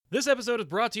This episode is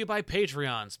brought to you by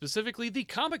Patreon, specifically the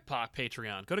Comic Pop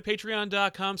Patreon. Go to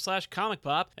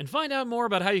patreon.com/comicpop and find out more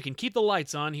about how you can keep the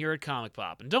lights on here at Comic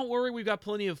Pop. And don't worry, we've got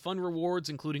plenty of fun rewards,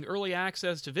 including early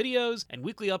access to videos and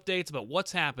weekly updates about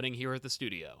what's happening here at the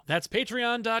studio. That's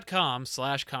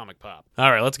patreon.com/comicpop.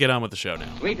 All right, let's get on with the show now.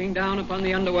 Sweeping down upon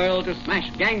the underworld to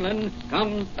smash gangland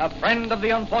comes the friend of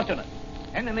the unfortunate,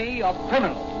 enemy of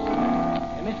criminals.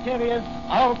 A mysterious,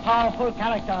 all-powerful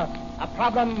character, a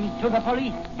problem to the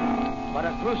police, but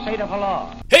a crusader for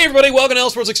law. Hey everybody, welcome to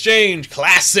Elseworlds Exchange,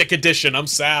 Classic Edition. I'm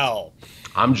Sal.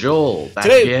 I'm Joel,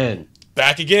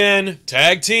 back again.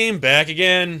 Tag team, back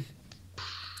again.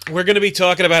 We're going to be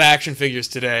talking about action figures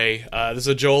today. This is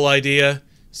a Joel idea,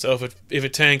 so if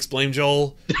it tanks, blame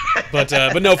Joel. But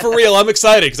no, for real, I'm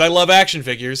excited because I love action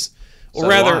figures. Or so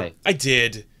rather, I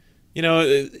did. You know,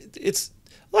 it's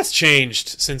lots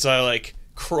changed since I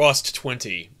crossed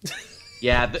 20.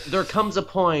 Yeah, there comes a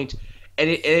point, and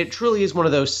it truly is one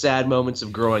of those sad moments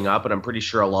of growing up, and I'm pretty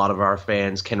sure a lot of our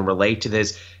fans can relate to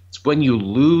this. It's when you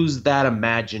lose that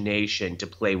imagination to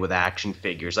play with action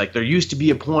figures. Like, there used to be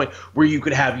a point where you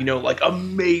could have,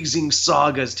 amazing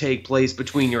sagas take place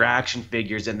between your action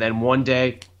figures, and then one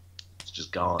day, it's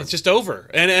just gone. It's just over.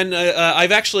 And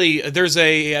I've actually, there's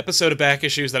a episode of Back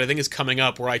Issues that I think is coming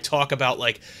up where I talk about,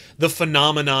 the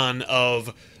phenomenon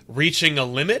of reaching a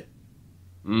limit.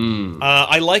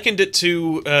 I likened it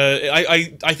to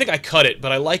I think I cut it,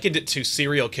 but I likened it to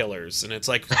serial killers, and it's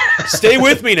like, stay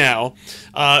with me now,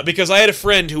 because I had a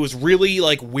friend who was really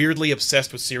weirdly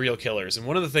obsessed with serial killers, and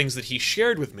one of the things that he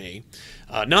shared with me,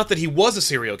 not that he was a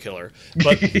serial killer,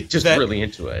 but just really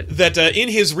into it, that in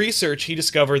his research he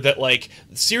discovered that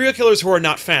serial killers who are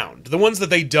not found, the ones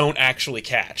that they don't actually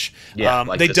catch,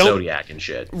 they don't, Zodiac and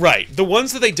shit, right? The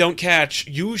ones that they don't catch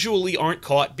usually aren't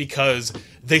caught because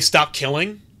they stopped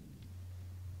killing,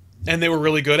 and they were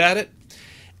really good at it.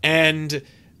 And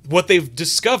what they've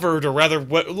discovered, or rather,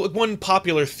 one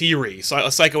popular theory, a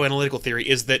psychoanalytical theory,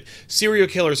 is that serial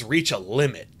killers reach a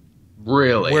limit.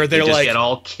 Really? Where they're they just get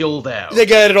all killed out. They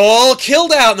get it all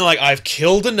killed out, and they're like, I've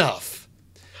killed enough.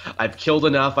 I've killed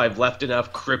enough, I've left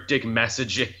enough cryptic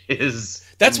messages.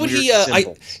 That's what he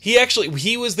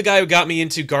was the guy who got me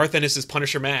into Garth Ennis's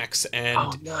Punisher Max,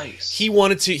 and nice. He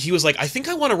was like, I think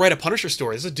I want to write a Punisher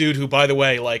story. This is a dude who, by the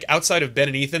way, outside of Ben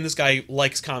and Ethan, this guy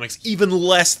likes comics even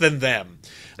less than them.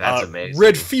 That's amazing.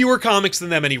 Read fewer comics than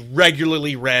them, and he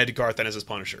regularly read Garth Ennis's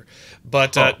Punisher.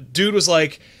 But dude was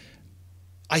like,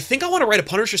 I think I want to write a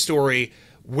Punisher story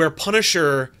where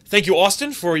Punisher, thank you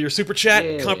Austin for your super chat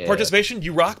participation,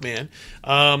 you rock, man.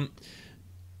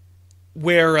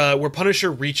 Where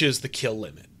Punisher reaches the kill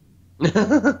limit.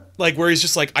 Where he's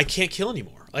just like, I can't kill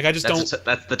anymore. That's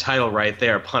the title right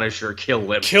there, Punisher Kill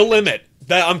Limit. Kill Limit.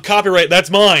 I'm copyright, that's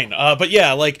mine. But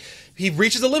yeah, he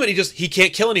reaches the limit, he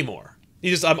can't kill anymore.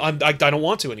 I don't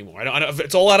want to anymore.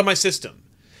 It's all out of my system.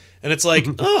 And it's like,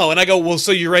 oh, and I go, well,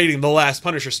 so you're writing the last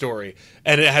Punisher story,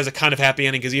 and it has a kind of happy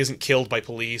ending because he isn't killed by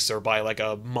police or by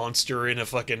a monster in a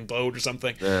fucking boat or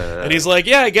something. And he's like,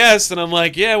 yeah, I guess. And I'm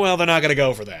like, yeah, well, they're not gonna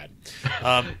go for that.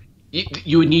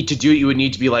 You would need to do it. You would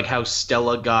need to be like how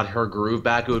Stella got her groove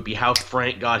back. It would be how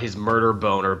Frank got his murder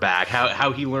boner back.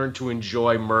 How he learned to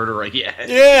enjoy murder again.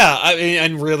 Yeah, I mean,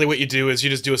 and really what you do is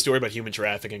you just do a story about human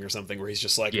trafficking or something where he's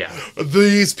just like,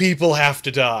 these people have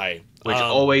to die. Which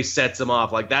always sets him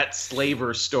off. That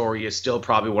Slaver story is still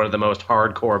probably one of the most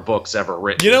hardcore books ever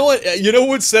written. You know what? You know what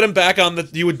would set him back on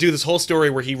you would do this whole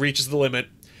story where he reaches the limit,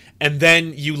 and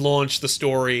then you launch the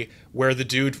story where the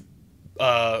dude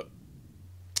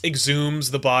exhumes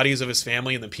the bodies of his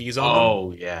family and then pees on them.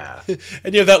 Oh, yeah.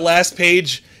 And you have that last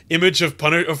page image of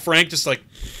Frank just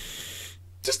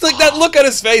that look on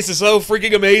his face is so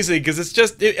freaking amazing, because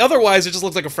otherwise it just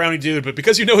looks like a frowny dude, but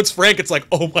because it's Frank, it's like,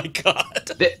 oh my god.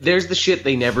 There's the shit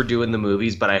they never do in the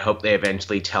movies, but I hope they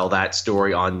eventually tell that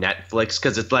story on Netflix,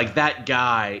 because it's that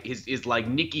guy is like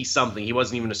Nicky something. He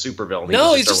wasn't even a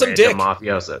supervillain. He's just some dick.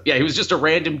 Mafioso. Yeah, he was just a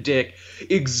random dick,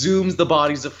 exhumes the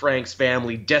bodies of Frank's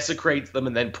family, desecrates them,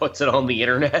 and then puts it on the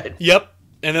internet. Yep.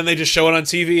 And then they just show it on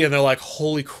TV, and they're like,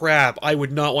 holy crap, I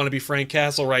would not want to be Frank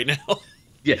Castle right now.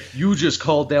 Yeah, you just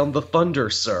called down the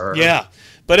thunder, sir. Yeah.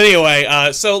 But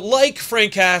anyway, so like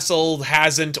Frank Castle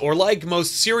hasn't, or like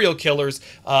most serial killers,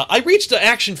 I reached the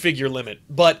action figure limit.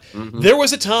 But there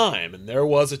was a time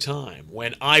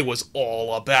when I was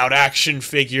all about action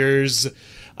figures.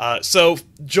 So,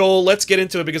 Joel, let's get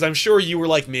into it, because I'm sure you were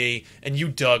like me, and you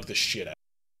dug the shit out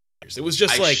of it. It was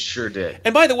just I sure did.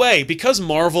 And by the way, because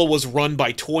Marvel was run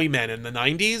by Toymen in the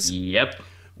 90s, yep,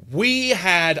 we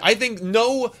had, I think,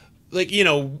 Marvel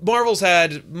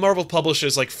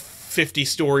publishes 50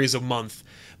 stories a month,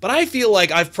 but I feel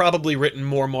like I've probably written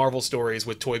more Marvel stories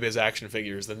with Toy Biz action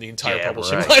figures than the entire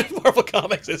publishing line of Marvel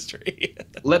Comics history.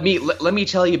 Let me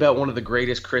tell you about one of the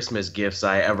greatest Christmas gifts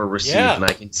I ever received, and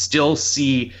I can still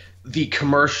see the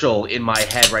commercial in my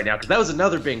head right now, because that was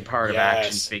another big part of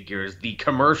action figures. The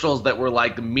commercials that were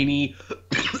like the mini,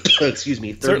 excuse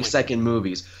me, 30-second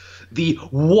movies. The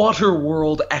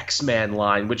Waterworld X-Men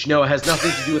line, which has nothing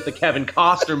to do with the Kevin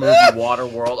Costner movie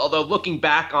Waterworld. Although looking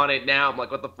back on it now, I'm like,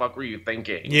 what the fuck were you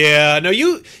thinking? Yeah, no,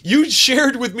 you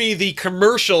shared with me the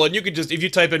commercial, and you could just, if you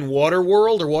type in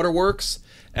Waterworld or Waterworks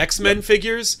X-Men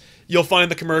figures, you'll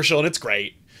find the commercial, and it's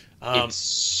great. It's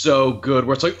so good,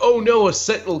 where it's like, oh no, a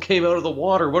Sentinel came out of the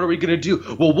water, what are we gonna do?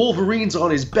 Well, Wolverine's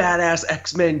on his badass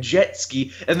X-Men jet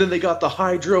ski, and then they got the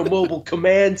Hydro Mobile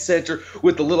Command Center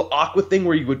with the little aqua thing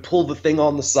where you would pull the thing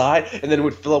on the side, and then it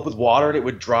would fill up with water, and it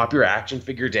would drop your action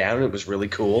figure down, and it was really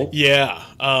cool. Yeah,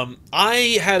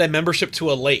 I had a membership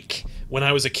to a lake when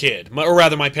I was a kid, or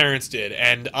rather my parents did,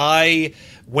 and I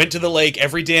went to the lake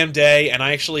every damn day, and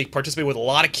I actually participated with a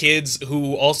lot of kids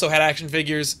who also had action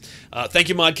figures. Thank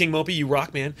you, Mod King Mopey, you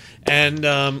rock, man.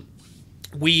 And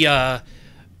we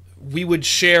would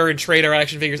share and trade our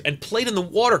action figures and played in the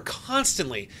water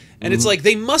constantly. And it's like,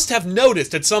 they must have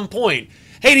noticed at some point,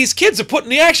 hey, these kids are putting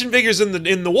the action figures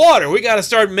in the water. We got to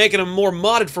start making them more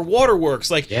modded for waterworks,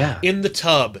 like in the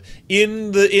tub,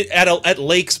 at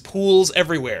lakes, pools,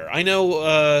 everywhere. I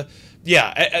know,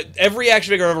 every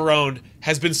action figure I've ever owned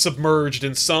has been submerged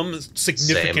in some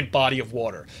significant body of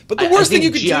water. But the worst thing you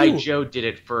could do... G.I. Joe did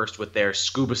it first with their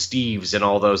Scuba Steves and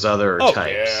all those other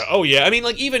types. Oh yeah. I mean,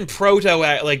 like, even proto,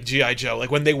 like, G.I. Joe,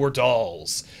 like, when they were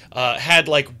dolls, had,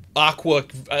 like, aqua,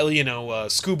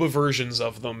 scuba versions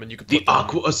of them, and you could put the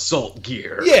aqua assault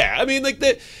gear. Yeah, I mean, like,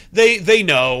 they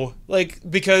know, like,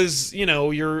 because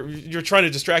you're trying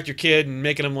to distract your kid and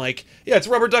making them like, yeah, it's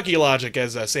rubber ducky logic,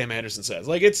 as Sam Anderson says.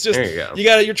 Like, it's just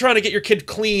you're trying to get your kid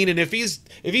clean, and if he's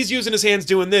using his hands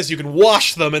doing this, you can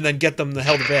wash them and then get them the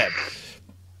hell to bed.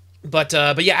 But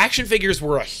yeah, action figures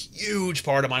were a huge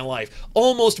part of my life,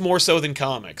 almost more so than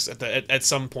comics at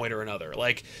some point or another.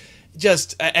 Like,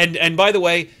 just and by the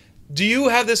way, do you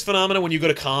have this phenomenon when you go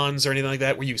to cons or anything like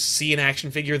that, where you see an action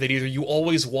figure that either you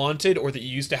always wanted or that you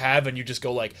used to have, and you just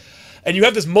go like, and you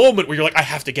have this moment where you're like, I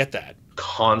have to get that?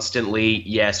 Constantly,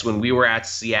 yes. When we were at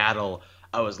Seattle,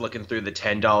 I was looking through the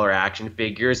 $10 action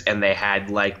figures, and they had,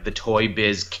 like, the Toy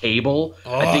Biz Cable.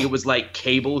 I think it was, like,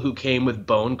 Cable who came with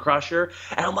Bone Crusher.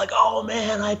 And I'm like, oh,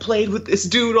 man, I played with this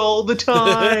dude all the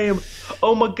time.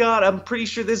 Oh, my God, I'm pretty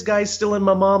sure this guy's still in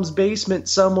my mom's basement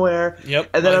somewhere. Yep.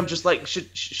 And then I'm just like,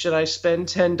 should I spend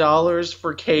 $10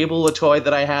 for Cable, a toy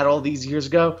that I had all these years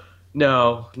ago?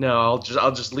 No, I'll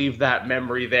just leave that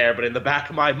memory there. But in the back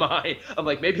of my mind, I'm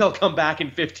like, maybe I'll come back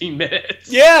in 15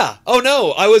 minutes. Yeah. Oh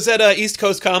no, I was at East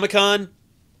Coast Comic Con.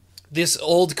 This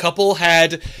old couple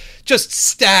had just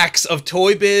stacks of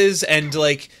Toy Biz and,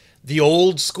 like, the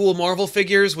old school Marvel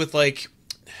figures with, like,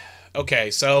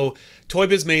 okay, so Toy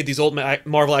Biz made these old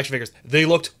Marvel action figures. They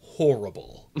looked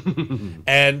horrible,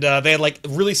 and they had, like,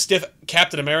 really stiff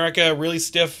Captain America, really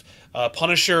stiff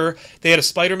Punisher. They had a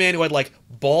Spider-Man who had, like,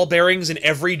 ball bearings in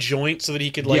every joint so that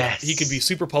he could, like, he could be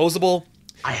superposable.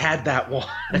 I had that one.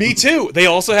 Me too. They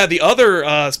also had the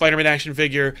other Spider-Man action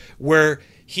figure where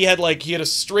he had a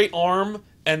straight arm,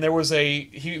 and there was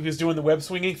he was doing the web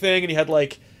swinging thing, and he had,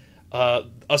 like,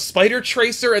 a spider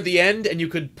tracer at the end, and you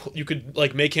could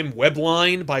like make him web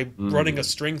line by running a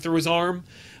string through his arm.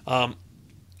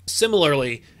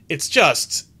 Similarly, it's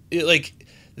just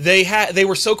they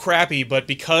were so crappy, but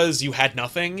because you had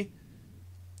nothing,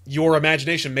 your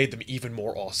imagination made them even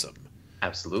more awesome.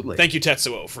 Absolutely. Thank you,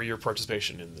 Tetsuo, for your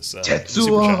participation in this.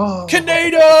 Tetsuo!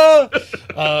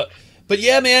 Kaneda! But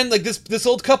yeah, man, like, this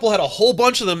old couple had a whole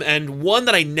bunch of them, and one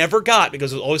that I never got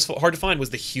because it was always hard to find was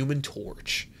the Human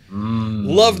Torch.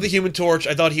 Loved the Human Torch.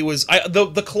 I thought he was...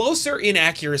 the closer in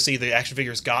accuracy the action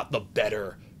figures got, the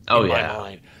better in my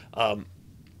mind.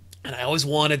 And I always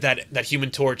wanted that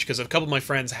Human Torch, because a couple of my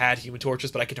friends had Human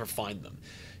Torches, but I could never find them.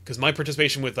 Because my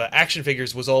participation with action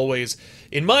figures was always...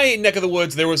 In my neck of the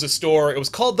woods, there was a store. It was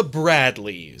called the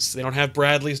Bradleys. They don't have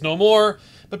Bradleys no more,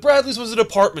 but Bradleys was a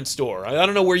department store. I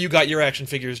don't know where you got your action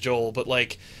figures, Joel, but,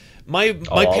 like... My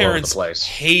parents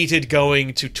hated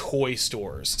going to toy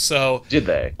stores. So did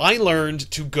they? I learned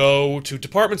to go to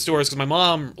department stores because my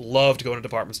mom loved going to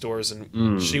department stores,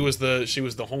 and she was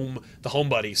the home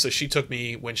buddy. So she took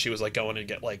me when she was, like, going to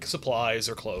get, like, supplies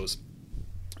or clothes.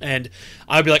 And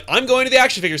I'd be like, I'm going to the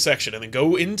action figure section, and then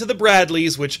go into the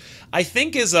Bradleys, which I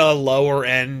think is a lower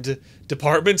end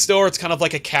department store. It's kind of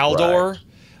like a Caldor.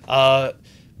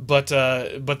 but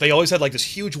they always had like this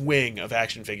huge wing of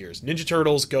action figures: Ninja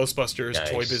Turtles, Ghostbusters, Nice.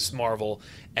 Toy Biz, Marvel,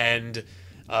 and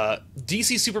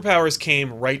DC Superpowers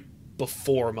came right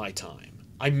before my time.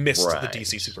 I missed the Right.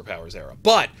 DC Superpowers era,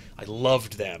 but I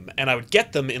loved them, and I would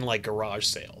get them in like garage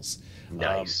sales.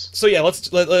 Nice. So yeah,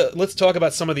 let's talk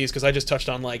about some of these, because I just touched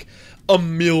on like a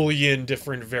million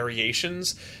different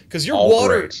variations. Because All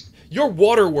great. your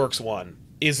Waterworks one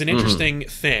is an interesting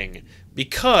thing,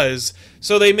 because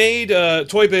so they made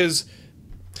Toy Biz.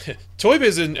 Toy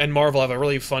Biz and Marvel have a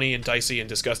really funny and dicey and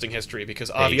disgusting history, because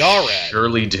Avi They Arad,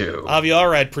 surely do.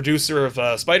 Arad, producer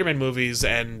of Spider-Man movies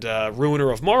and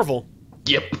ruiner of Marvel,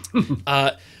 Yep.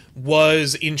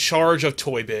 was in charge of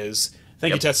Toy Biz.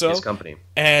 Thank you, Tetsuo. His company.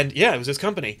 And yeah, it was his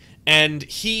company. And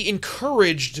he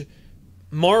encouraged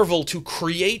Marvel to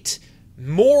create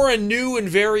more and new and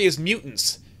various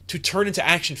mutants to turn into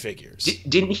action figures.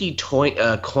 Didn't he coin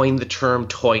the term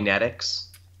Toynetics?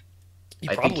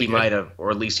 I think he might have, or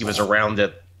at least he was around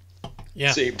at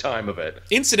Yeah. same time of it.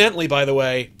 Incidentally, by the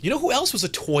way, you know who else was a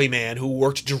toy man who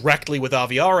worked directly with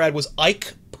Avi Arad was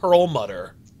Ike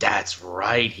Perlmutter. That's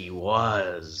right, he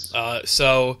was.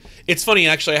 So it's funny,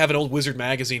 actually. I have an old Wizard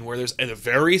magazine where there's in a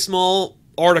very small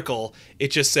article. It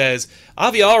just says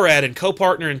Avi Arad and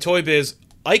co-partner in Toy Biz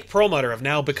Ike Perlmutter have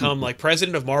now become like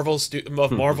president of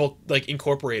Marvel like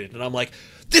Incorporated, and I'm like,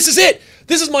 this is it.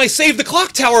 This is my save the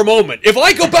clock tower moment. If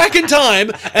I go back in time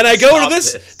and I go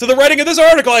to the writing of this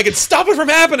article, I can stop it from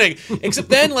happening. Except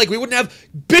then, like, we wouldn't have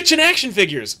bitchin' action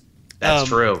figures. That's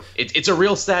true. It's a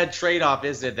real sad trade-off,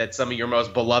 isn't it, that some of your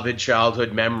most beloved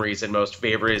childhood memories and most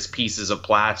favorite pieces of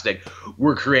plastic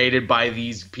were created by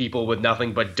these people with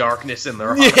nothing but darkness in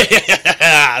their hearts.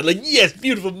 Yeah, like, yes,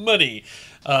 beautiful money.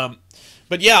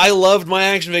 But yeah, I loved my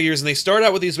action figures, and they start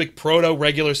out with these like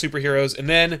proto-regular superheroes, and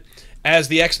then as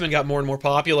the X-Men got more and more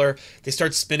popular, they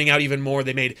start spinning out even more.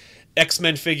 They made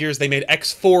X-Men figures, they made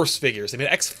X-Force figures, they made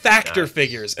X-Factor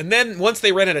figures, and then once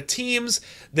they ran out of teams,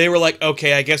 they were like,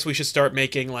 okay, I guess we should start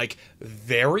making like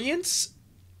variants.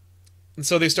 And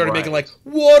so they started making like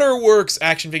Waterworks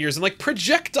action figures and like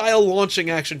projectile launching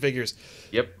action figures.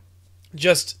 Yep.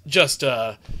 Just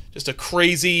a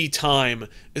crazy time.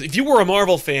 If you were a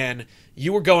Marvel fan,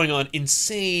 you were going on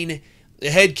insane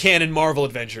headcanon Marvel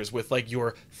adventures with like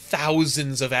your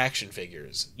thousands of action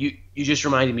figures. You just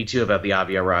reminded me too about the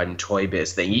Avi Arad and Toy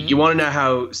Biz thing. You want to know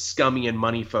how scummy and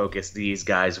money focused these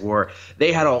guys were?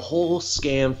 They had a whole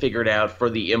scam figured out for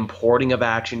the importing of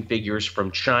action figures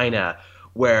from China,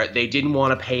 where they didn't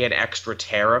want to pay an extra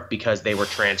tariff because they were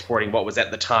transporting what was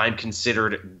at the time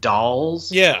considered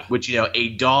dolls. Yeah. Which, you know, a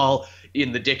doll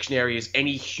in the dictionary is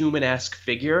any human-esque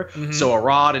figure. So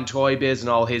Arad and Toy Biz and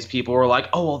all his people were like,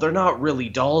 oh, well, they're not really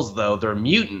dolls, though. They're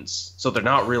mutants, so they're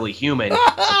not really human.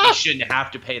 So we shouldn't have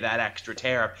to pay that extra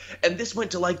tariff. And this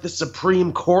went to, like, the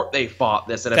Supreme Court. They fought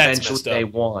this, and eventually they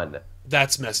won.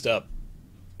 That's messed up.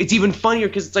 It's even funnier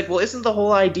because it's like, well, isn't the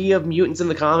whole idea of mutants in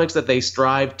the comics that they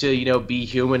strive to, you know, be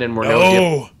human and we're no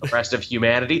different from the rest of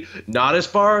humanity? Not as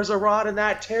far as Arad and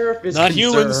that tariff is Not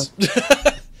concerned.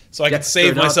 Humans. So I can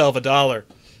save myself $1.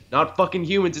 Not fucking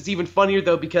humans. It's even funnier,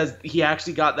 though, because he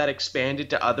actually got that expanded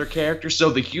to other characters. So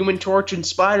the Human Torch and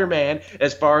Spider-Man,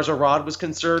 as far as Arad was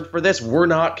concerned for this, were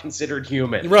not considered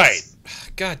humans. Right.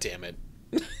 God damn it.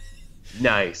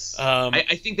 Nice. I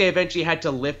think they eventually had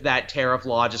to lift that tariff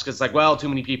law just because, like, well, too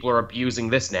many people are abusing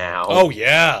this now. Oh,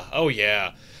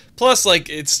 yeah. Plus, like,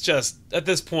 it's just, at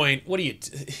this point, what do you...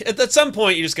 At some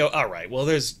point, you just go, all right, well,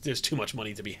 there's too much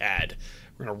money to be had.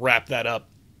 We're going to wrap that up.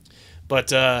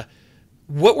 But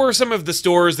what were some of the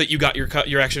stores that you got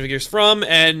your action figures from,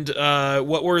 and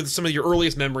what were some of your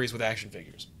earliest memories with action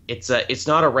figures? It's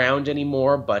not around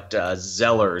anymore, but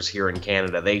Zellers here in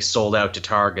Canada, they sold out to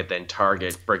Target, then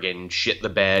Target friggin' shit the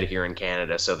bed here in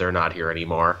Canada, so they're not here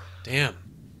anymore. Damn.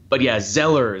 But yeah,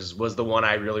 Zellers was the one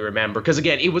I really remember, because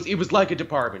again, it was like a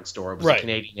department store. It was a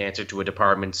Canadian answer to a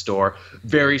department store,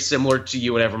 very similar to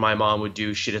you whenever my mom would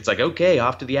do shit. It's like, okay,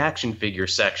 off to the action figure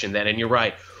section then, and you're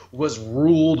right. Was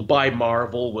ruled by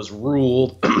Marvel, was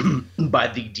ruled by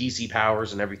the DC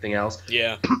powers and everything else.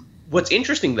 Yeah. What's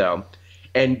interesting, though,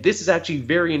 and this is actually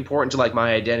very important to like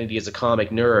my identity as a comic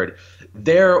nerd,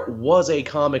 there was a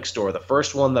comic store, the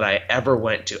first one that I ever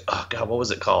went to. Oh, God, what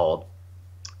was it called?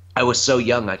 I was so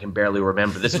young, I can barely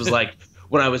remember. This was like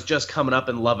when I was just coming up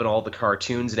and loving all the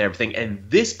cartoons and everything. And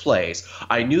this place,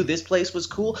 I knew this place was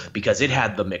cool because it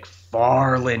had the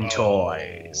McFarlane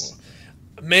toys.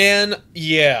 Man,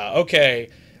 yeah, okay.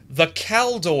 The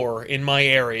Caldor in my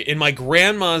area, in my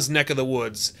grandma's neck of the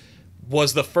woods,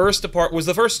 was the first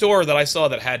store that I saw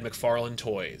that had McFarlane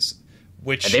toys.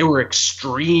 which and they were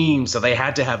extreme, so they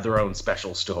had to have their own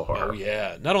special store. Oh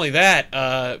yeah. Not only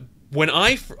that, when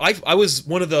I was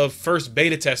one of the first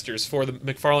beta testers for the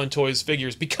McFarlane Toys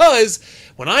figures, because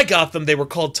when I got them, they were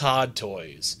called Todd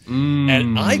Toys.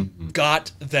 And I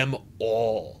got them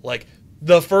all. Like,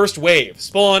 the first wave.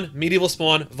 Spawn, Medieval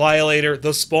Spawn, Violator,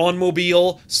 the Spawn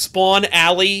Mobile, Spawn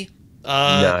Alley,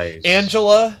 Nice.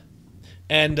 Angela.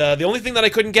 And the only thing that I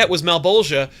couldn't get was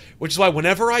Malbolgia, which is why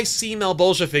whenever I see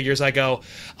Malbolgia figures, I go,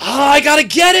 I gotta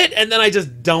get it! And then I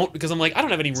just don't, because I'm like, I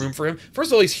don't have any room for him.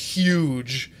 First of all, he's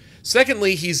huge.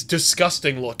 Secondly, he's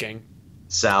disgusting looking.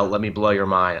 Sal, let me blow your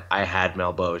mind. I had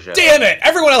Malbolgia. Damn it!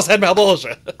 Everyone else had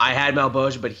Malbolgia. I had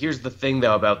Malbolgia, but here's the thing,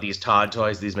 though, about these Todd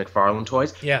toys, these McFarlane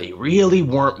toys. Yeah. They really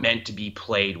weren't meant to be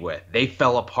played with. They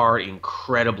fell apart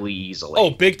incredibly easily.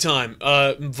 Oh, big time.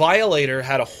 Violator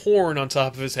had a horn on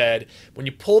top of his head. When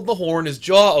you pulled the horn, his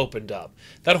jaw opened up.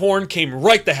 That horn came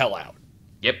right the hell out.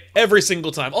 Yep. Every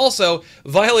single time. Also,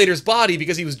 Violator's body,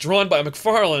 because he was drawn by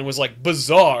McFarlane, was, like,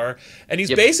 bizarre. And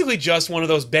he's basically just one of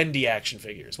those bendy action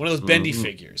figures. One of those bendy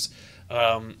figures.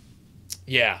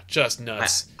 Yeah, just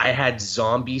nuts. I had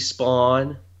Zombie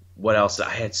Spawn. What else? I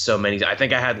had so many. I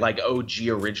think I had, like, OG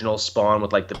original Spawn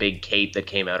with, like, the big cape that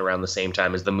came out around the same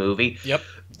time as the movie. Yep.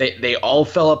 They all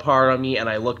fell apart on me, and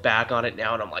I look back on it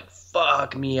now, and I'm like,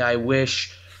 fuck me, I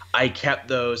wish I kept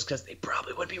those, because they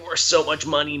probably would be worth so much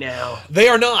money now. They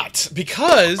are not,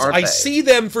 because Aren't I they? see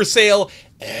them for sale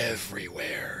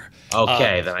everywhere.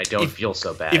 Okay, then I don't feel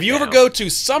so bad. If you now. ever go to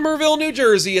Somerville, New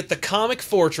Jersey at the Comic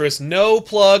Fortress, no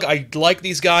plug, I like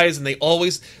these guys, and they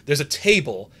always, there's a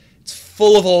table, it's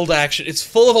full of old action, it's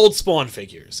full of old Spawn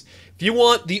figures. If you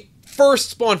want the first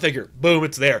Spawn figure, boom,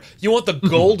 it's there. You want the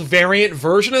gold variant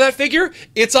version of that figure?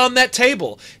 It's on that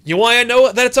table. You know why I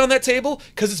know that it's on that table?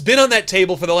 Because it's been on that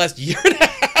table for the last year and a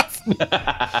half.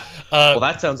 Well,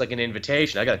 that sounds like an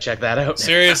invitation. I gotta check that out now.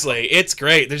 Seriously, it's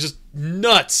great. They're just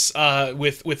nuts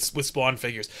with Spawn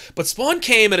figures. But Spawn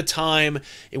came at a time,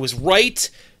 it was right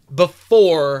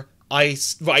before I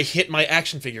hit my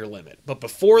action figure limit. But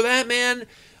before that, man,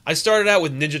 I started out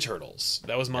with Ninja Turtles.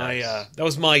 That was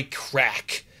my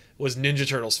crack. Was Ninja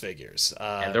Turtles figures.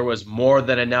 And there was more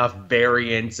than enough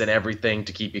variants and everything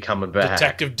to keep you coming back.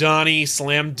 Detective Donnie,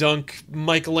 Slam Dunk,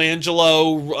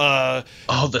 Michelangelo,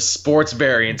 oh, the sports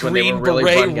variants when they Green were really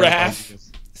Beret fun.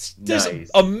 Raph. There's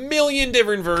Nice. a million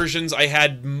different versions. I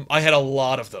had a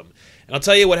lot of them. And I'll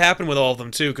tell you what happened with all of them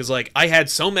too, because like I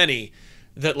had so many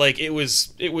that like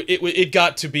it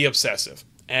got to be obsessive.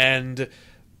 And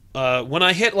when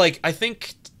I hit like I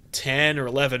think 10 or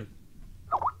 11,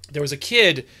 there was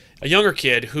a younger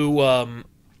kid who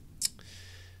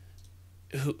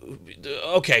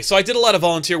okay, so I did a lot of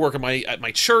volunteer work at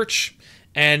my church,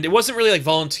 and it wasn't really like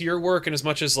volunteer work in as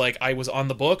much as like I was on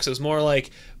the books. It was more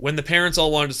like when the parents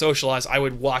all wanted to socialize, I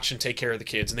would watch and take care of the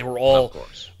kids, and they were all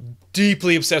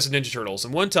deeply obsessed with Ninja Turtles.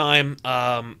 And one time,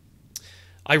 I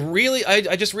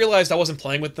just realized I wasn't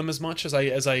playing with them as much as I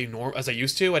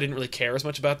used to. I didn't really care as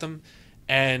much about them,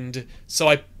 and so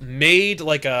I made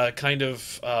like a kind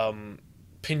of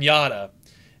piñata,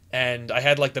 and I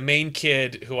had like the main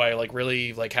kid who I like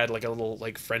really like had like a little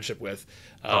like friendship with.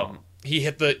 He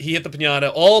hit the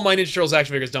piñata. All my Ninja Turtles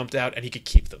action figures dumped out, and he could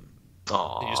keep them.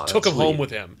 Aw, He just took them home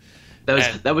with him.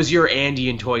 That was your Andy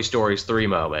in Toy Stories 3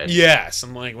 moment. Yes,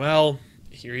 I'm like, well,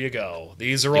 here you go.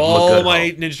 These are Give 'em a all good my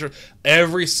home. Ninja Turtles.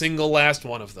 Every single last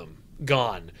one of them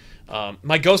gone.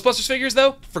 My Ghostbusters figures,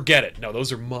 though, forget it. No,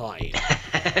 those are mine.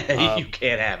 You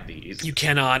can't have these. You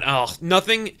cannot. Oh,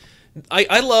 nothing.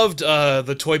 I loved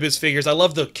the Toy Biz figures. I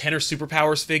love the Kenner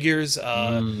Superpowers figures.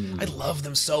 I love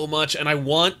them so much, and I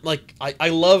want like I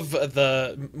love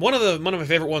one of my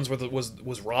favorite ones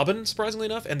was Robin, surprisingly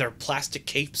enough, and their plastic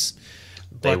capes.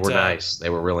 They were nice. They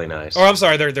were really nice. Or I'm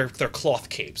sorry, they're cloth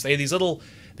capes. They had these little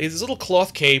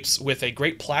cloth capes with a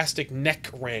great plastic neck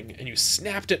ring, and you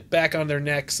snapped it back on their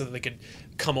neck so that they could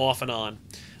come off and on.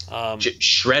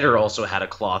 Shredder also had a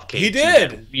cloth cape. He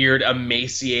did. That weird,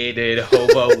 emaciated,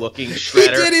 hobo-looking Shredder.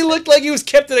 He did. He looked like he was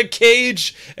kept in a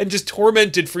cage and just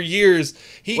tormented for years.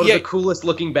 One of the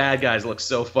coolest-looking bad guys looks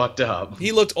so fucked up.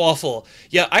 He looked awful.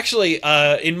 Yeah, actually,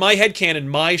 in my headcanon,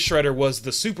 my Shredder was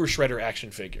the Super Shredder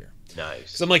action figure.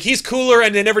 Nice. So I'm like, he's cooler,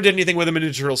 and they never did anything with him in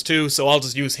Ninja Turtles 2, so I'll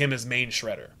just use him as main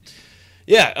Shredder.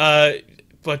 Yeah,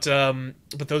 but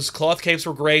those cloth capes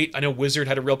were great. I know Wizard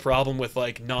had a real problem with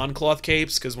like non-cloth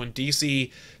capes, because when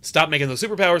DC stopped making those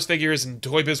Superpowers figures and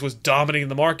Toy Biz was dominating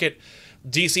the market,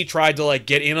 DC tried to like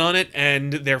get in on it,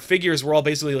 and their figures were all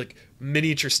basically like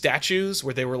miniature statues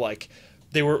where they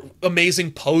were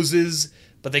amazing poses,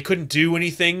 but they couldn't do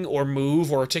anything or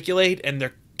move or articulate, and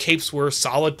their capes were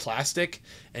solid plastic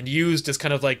and used as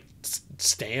kind of like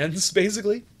stands,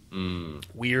 basically.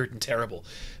 Weird and terrible.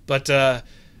 But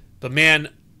man,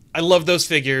 I love those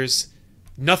figures.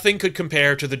 Nothing could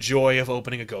compare to the joy of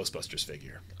opening a Ghostbusters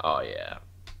figure. Oh yeah.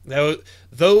 That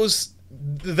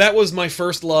was my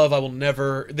first love. I will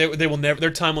never. They will never. Their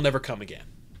time will never come again.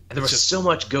 And there was so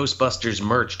much Ghostbusters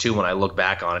merch too when I look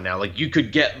back on it now. Like you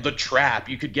could get the Trap,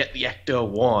 you could get the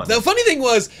Ecto-1. The funny thing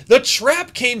was the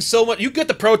Trap came so much. You get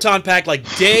the Proton Pack like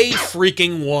day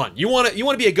freaking one. You want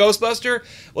to be a Ghostbuster?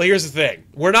 Well, here's the thing.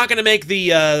 We're not going to make the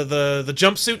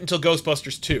jumpsuit until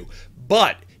Ghostbusters 2.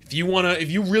 But if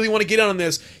you really want to get on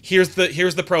this, here's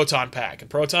the Proton Pack.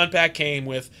 And Proton Pack came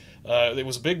with it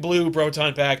was a big blue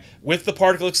Proton Pack with the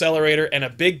particle accelerator and a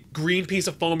big green piece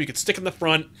of foam you could stick in the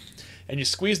front. And you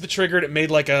squeeze the trigger, and it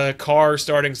made like a car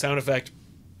starting sound effect.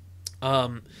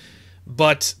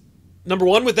 But number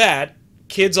one with that,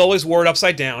 kids always wore it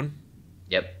upside down.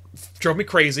 Yep. Drove me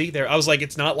crazy. I was like,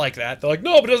 it's not like that. They're like,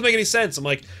 no, but it doesn't make any sense. I'm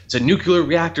like, it's a nuclear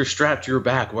reactor strapped to your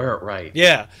back. Wear it right.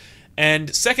 Yeah.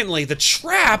 And secondly, the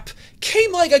Trap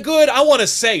came like a good, I want to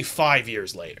say, 5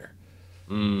 years later.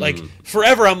 Like,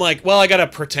 forever I'm like, well, I gotta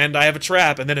pretend I have a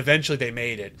Trap, and then eventually they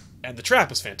made it. And the Trap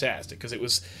was fantastic, because it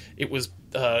was you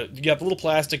got the little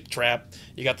plastic Trap,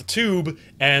 you got the tube,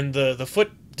 and the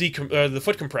foot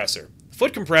compressor. The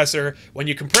foot compressor, when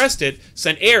you compressed it,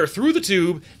 sent air through the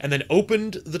tube, and then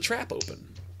opened the Trap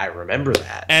open. I remember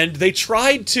that. And they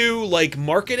tried to, like,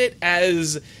 market it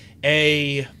as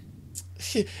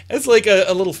it's like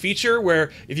a little feature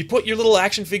where if you put your little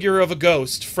action figure of a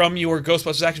ghost from your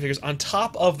Ghostbusters action figures on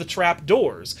top of the trap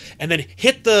doors and then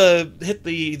hit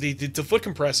the foot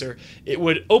compressor, it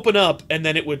would open up and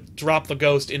then it would drop the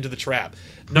ghost into the trap.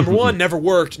 Number one, never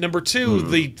worked. Number two,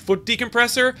 the foot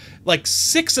decompressor, like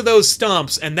 6 of those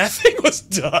stomps and that thing was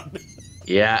done.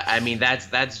 Yeah, I mean,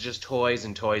 that's just toys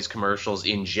and toys commercials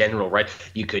in general, right?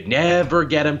 You could never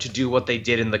get them to do what they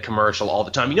did in the commercial all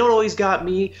the time. You know what always got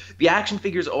me? The action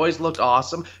figures always looked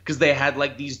awesome because they had,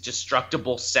 like, these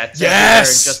destructible sets everywhere and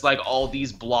just, like, all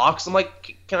these blocks. I'm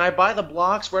like, can I buy the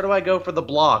blocks? Where do I go for the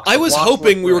blocks? I was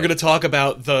hoping we were going to talk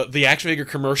about the action figure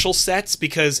commercial sets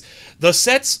because the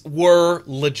sets were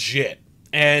legit.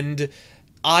 And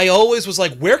I always was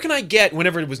like, where can I get,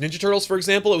 whenever it was Ninja Turtles, for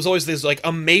example, it was always this, like,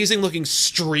 amazing-looking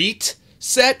street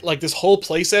set, like this whole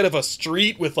playset of a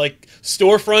street with, like,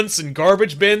 storefronts and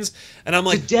garbage bins, and I'm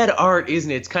like... It's dead art,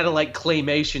 isn't it? It's kind of like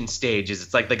claymation stages.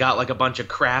 It's like they got, like, a bunch of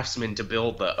craftsmen to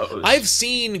build those. I've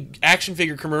seen action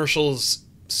figure commercials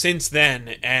since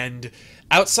then, and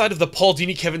outside of the Paul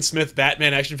Dini, Kevin Smith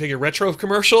Batman action figure retro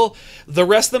commercial, the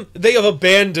rest of them, they have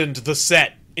abandoned the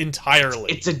set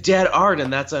entirely. It's a dead art,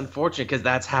 and that's unfortunate because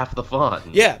that's half the fun.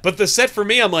 Yeah, but the set for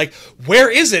me, I'm like, where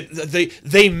is it?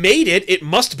 They made it. It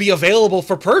must be available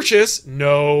for purchase.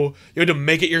 No, you had to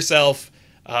make it yourself.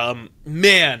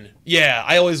 Man, yeah,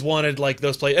 I always wanted like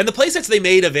those and the playsets they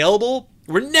made available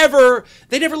never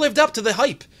lived up to the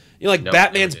hype. You know, like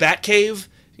Batman's Batcave.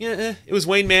 Yeah, it was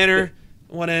Wayne Manor.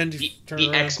 One end, the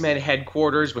X-Men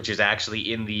headquarters, which is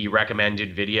actually in the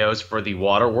recommended videos for the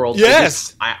Waterworld.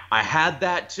 Yes, I had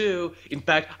that too. In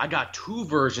fact, I got 2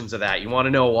 versions of that. You want to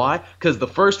know why? Because the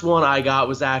first one I got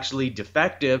was actually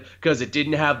defective because it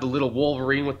didn't have the little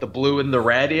Wolverine with the blue and the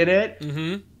red in it.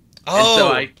 Mm-hmm.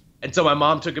 Oh. And so my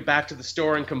mom took it back to the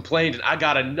store and complained, and I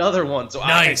got another one. So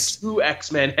I had 2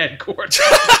 X-Men headquarters.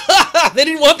 They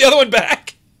didn't want the other one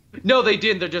back. No, they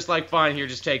didn't. They're just like, fine, here,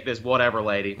 just take this, whatever,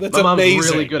 lady. That's My mom's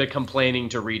amazing. really good at complaining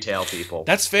to retail people.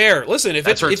 That's fair. Listen,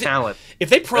 that's her talent. If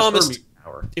they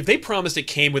promised it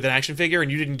came with an action figure and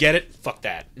you didn't get it, fuck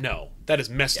that. No, that is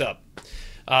messed up.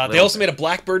 They also made a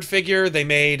Blackbird figure. They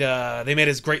made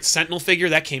his Great Sentinel figure.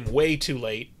 That came way too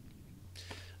late.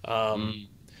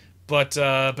 But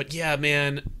yeah,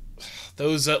 man,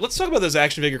 those. Let's talk about those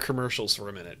action figure commercials for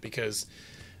a minute because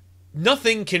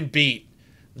nothing can beat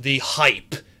the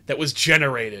hype that was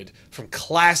generated from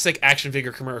classic action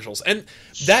figure commercials, and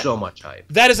that so much hype.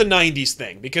 That is a '90s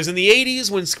thing because in the '80s,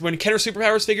 when Kenner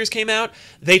Superpowers figures came out,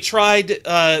 they tried.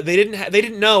 They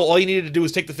didn't know all you needed to do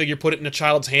was take the figure, put it in a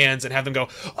child's hands, and have them go,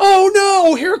 "Oh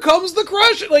no, here comes the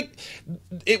crush!" Like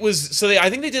it was. So I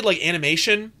think they did like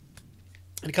animation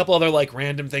and a couple other like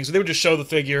random things. So they would just show the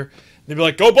figure. And they'd be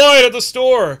like, "Go buy it at the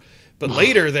store." But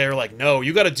later they're like, "No,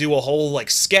 you got to do a whole like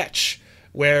sketch."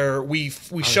 Where we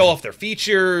show off their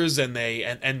features and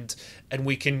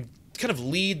we can kind of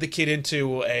lead the kid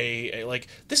into a like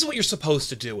this is what you're supposed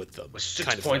to do with them. With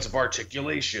 6 points of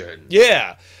articulation.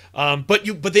 Yeah, but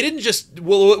they didn't just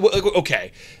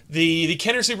okay. The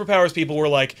Kenner Superpowers people were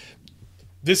like,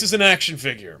 This is an action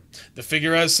figure. The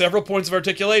figure has several points of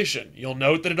articulation. You'll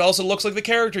note that it also looks like the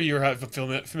character you have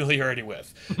familiarity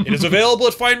with. It is available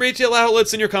at fine retail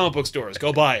outlets in your comic book stores.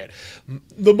 Go buy it.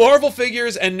 The Marvel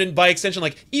figures, and by extension,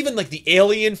 like even like the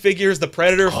Alien figures, the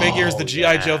Predator figures, the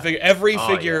G.I. Joe figure, every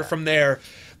figure from there,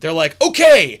 they're like,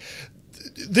 okay,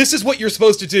 this is what you're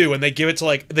supposed to do, and they give it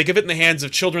in the hands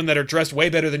of children that are dressed way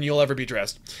better than you'll ever be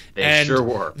dressed. They sure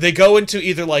were. They go into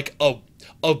either like a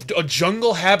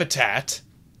jungle habitat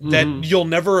that you'll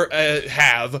never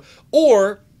have,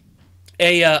 or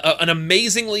an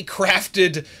amazingly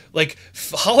crafted like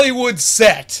Hollywood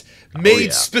set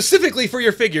made specifically for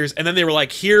your figures, and then they were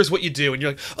like, here's what you do, and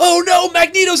you're like, oh no,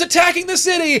 Magneto's attacking the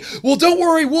city! Well, don't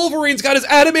worry, Wolverine's got his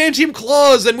adamantium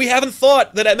claws, and we haven't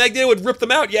thought that Magneto would rip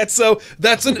them out yet, so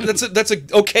that's a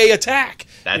okay attack.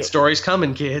 That story's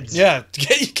coming, kids. Yeah,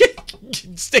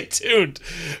 stay tuned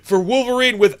for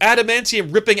Wolverine with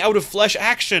adamantium ripping out of flesh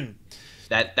action.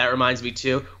 That reminds me,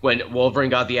 too, when Wolverine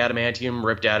got the adamantium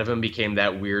ripped out of him, became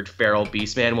that weird feral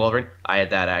Beastman Wolverine, I had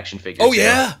that action figure, Oh, too.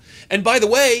 Yeah! And by the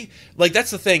way, like,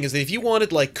 that's the thing, is that if you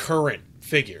wanted, like, current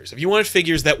figures, if you wanted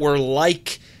figures that were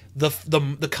like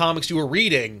the comics you were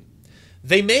reading,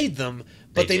 they made them,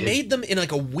 but they made them in,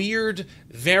 like, a weird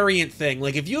variant thing.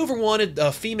 Like, if you ever wanted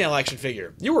a female action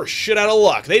figure, you were shit out of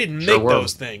luck. They didn't make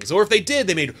those things. Or if they did,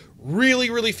 they made really,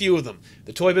 really few of them.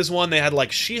 The Toy Biz one, they had,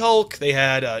 like, She-Hulk, they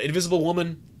had Invisible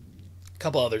Woman, a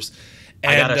couple others.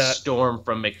 And, I got a Storm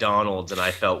from McDonald's, and I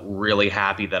felt really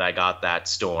happy that I got that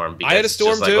Storm. Because I had a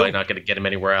Storm, it's just too. like, I'm not going to get him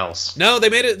anywhere else. No, they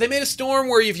made a Storm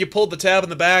where if you pulled the tab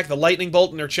in the back, the lightning bolt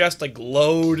in their chest, like,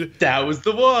 glowed. That was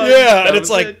the one. Yeah, and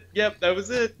it's like... Yep, that was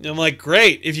it. I'm like,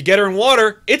 great. If you get her in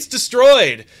water, it's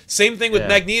destroyed. Same thing with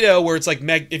Magneto, where it's like,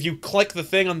 if you click the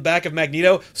thing on the back of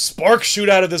Magneto, sparks shoot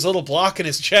out of this little block in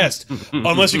his chest.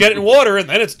 Unless you get it in water, and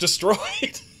then it's destroyed.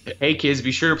 Hey, kids,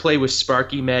 be sure to play with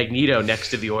Sparky Magneto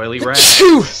next to the oily rat.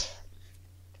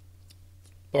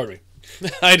 Pardon me.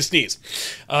 I had to sneeze.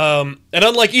 And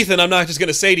unlike Ethan, I'm not just going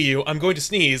to say to you, I'm going to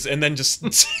sneeze, and then just...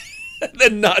 and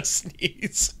then not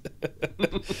sneeze.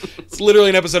 It's literally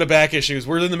an episode of Back Issues.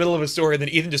 We're in the middle of a story, and then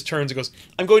Ethan just turns and goes,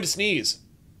 I'm going to sneeze.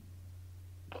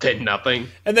 Did nothing.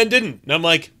 And then didn't. And I'm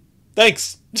like,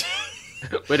 thanks.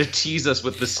 Way to tease us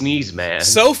with the sneeze, man.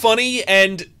 So funny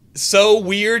and so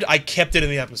weird, I kept it in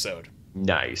the episode.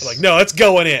 Nice. I'm like, no, it's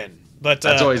going in. But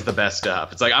that's always the best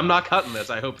stuff. It's like, I'm not cutting this,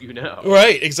 I hope you know.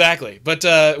 Right, exactly. But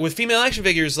with female action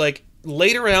figures, like,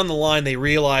 later down the line, they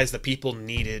realized that people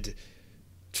needed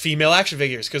female action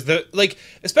figures. Because,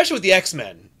 especially with the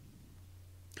X-Men,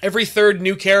 every second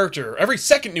new character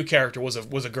was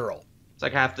a girl. It's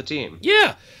like half the team.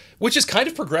 Yeah. Which is kind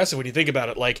of progressive when you think about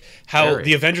it, like how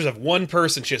the Avengers have one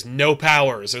person, she has no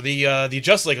powers, or the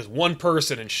Justice League is one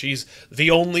person and she's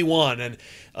the only one, and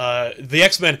the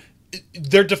X-Men,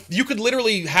 you could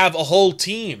literally have a whole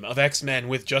team of X-Men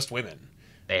with just women.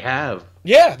 They have.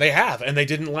 Yeah, they have, and it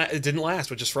didn't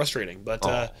last, which is frustrating. But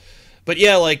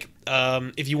yeah, like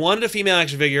if you wanted a female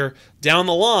action figure down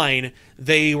the line,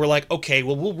 they were like, okay,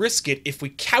 well, we'll risk it if we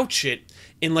couch it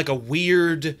in like a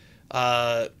weird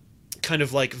kind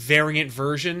of like variant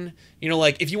version. You know,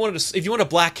 like if you want a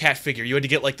Black Cat figure, you had to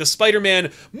get like the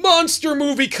Spider-Man monster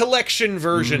movie collection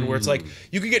version where it's like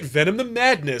you could get Venom the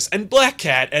Madness and Black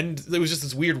Cat, and there was just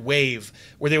this weird wave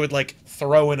where they would like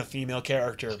throw in a female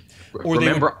character. Or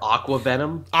remember Aqua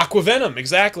Venom? Aqua Venom,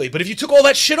 exactly. But if you took all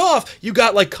that shit off, you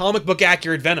got like comic book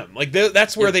accurate Venom. Like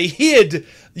that's where they hid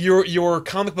your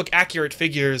comic book accurate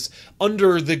figures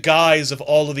under the guise of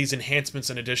all of these enhancements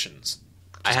and additions.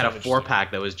 I had a 4-pack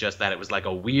that was just that. It was like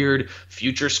a weird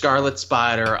future Scarlet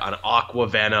Spider, an Aqua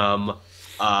Venom,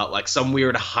 like some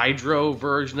weird Hydro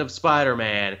version of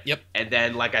Spider-Man. Yep. And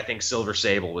then, like, I think Silver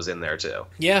Sable was in there, too.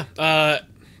 Yeah.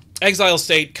 Exile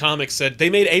State Comics said they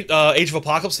made Age of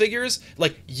Apocalypse figures.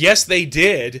 Like, yes, they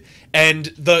did. And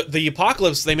the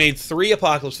Apocalypse, they made 3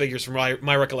 Apocalypse figures from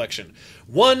my recollection.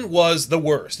 One was the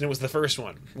worst, and it was the first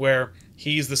one, where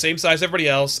he's the same size as everybody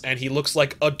else, and he looks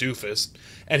like a doofus.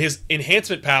 And his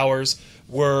enhancement powers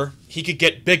were he could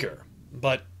get bigger.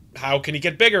 But how can he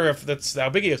get bigger if that's how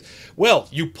big he is? Well,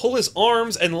 you pull his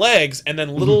arms and legs, and then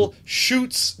little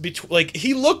shoots between. Like,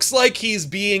 he looks like he's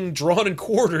being drawn and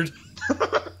quartered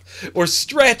or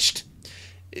stretched.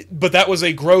 But that was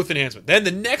a growth enhancement. Then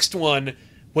the next one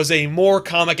was a more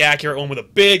comic accurate one with a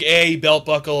big A belt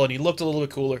buckle, and he looked a little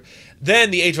bit cooler.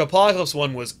 Then the Age of Apocalypse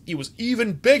one was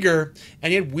even bigger,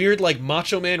 and he had weird like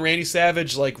Macho Man Randy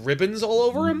Savage like ribbons all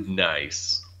over him.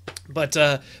 Nice. But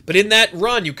in that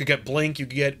run, you could get Blink, you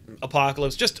could get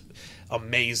Apocalypse, just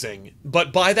amazing.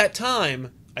 But by that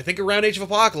time, I think around Age of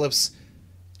Apocalypse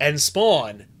and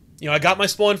Spawn, I got my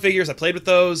Spawn figures, I played with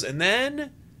those, and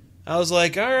then I was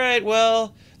like, all right,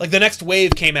 well, like the next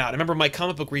wave came out. I remember my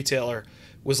comic book retailer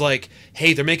was like,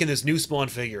 hey, they're making this new Spawn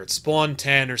figure. It's Spawn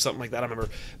 10 or something like that, I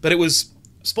remember. But it was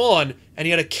Spawn, and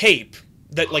he had a cape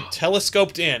that like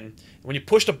telescoped in. When you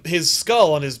pushed his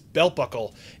skull on his belt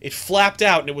buckle, it flapped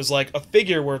out, and it was like a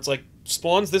figure where it's like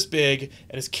Spawn's this big,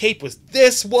 and his cape was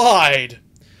this wide.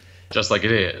 Just like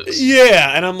it is.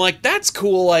 Yeah, and I'm like, that's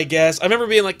cool, I guess. I remember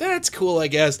being like, that's cool, I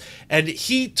guess. And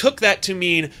he took that to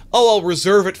mean, oh, I'll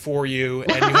reserve it for you,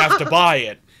 and you have to buy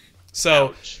it. So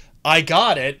Ouch. I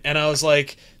got it, and I was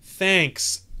like,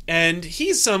 thanks. And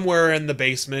he's somewhere in the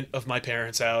basement of my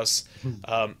parents' house.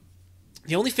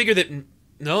 The only figure that...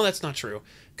 No, that's not true.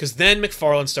 Because then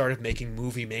McFarlane started making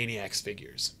Movie Maniacs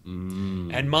figures.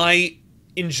 And my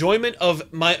enjoyment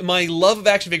of... My love of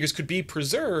action figures could be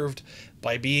preserved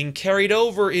by being carried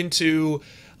over into...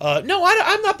 no,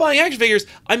 I'm not buying action figures.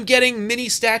 I'm getting mini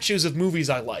statues of movies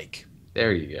I like.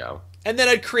 There you go. And then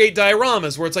I'd create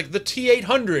dioramas where it's like the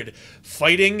T-800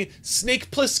 fighting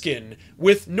Snake Plissken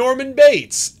with Norman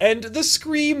Bates and the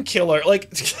Scream Killer.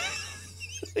 Like,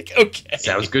 like okay.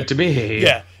 Sounds good to me.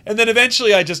 Yeah. And then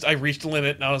eventually I reached the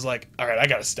limit and I was like, all right, I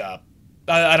gotta stop.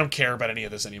 I don't care about any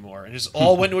of this anymore. And it just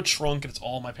all went to a trunk, and it's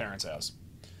all my parents' house.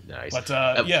 Nice.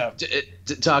 But, yeah.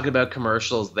 Talking about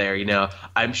commercials there,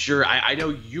 I'm sure, I know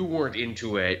you weren't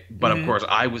into it, but of course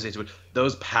I was into it.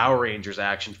 Those Power Rangers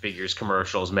action figures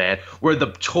commercials, man, where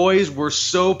the toys were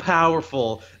so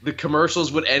powerful, the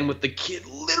commercials would end with the kid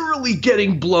literally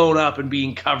getting blown up and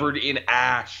being covered in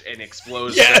ash and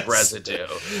explosive residue.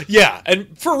 Yeah,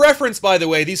 and for reference, by the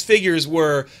way, these figures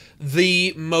were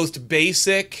the most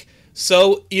basic,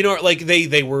 so, like,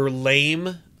 they were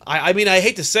lame. I mean, I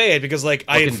hate to say it because, like,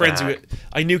 I had friends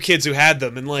I knew kids who had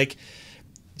them, and, like,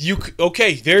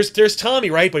 there's Tommy,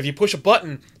 right? But if you push a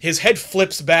button, his head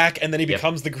flips back, and then he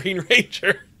becomes the Green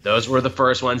Ranger. Those were the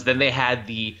first ones. Then they had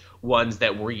the ones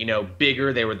that were,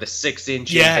 bigger. They were the 6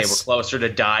 inches. Yes. They were closer to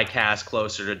die cast,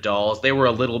 closer to dolls. They were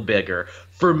a little bigger.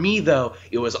 For me, though,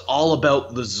 it was all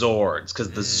about the Zords, because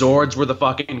the Zords were the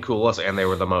fucking coolest, and they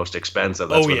were the most expensive.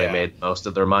 That's where they made most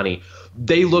of their money.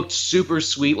 They looked super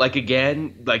sweet. Like,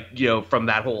 again, like, from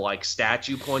that whole, like,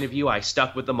 statue point of view, I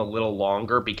stuck with them a little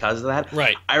longer because of that.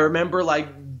 Right. I remember, like,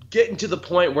 getting to the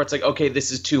point where it's like, okay,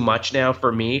 this is too much now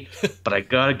for me, but I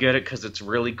gotta get it because it's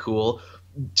really cool.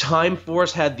 Time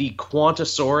Force had the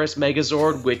Quantosaurus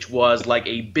Megazord, which was like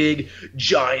a big,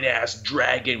 giant-ass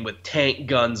dragon with tank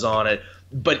guns on it.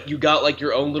 But you got, like,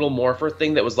 your own little morpher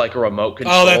thing that was like a remote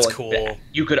control. Oh, that's cool.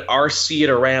 You could RC it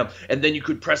around, and then you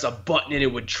could press a button and it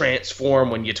would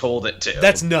transform when you told it to.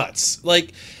 That's nuts.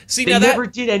 Like, see, they now never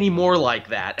did any more like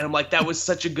that. And I'm like, that was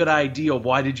such a good idea.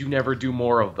 Why did you never do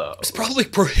more of those? It's probably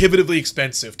prohibitively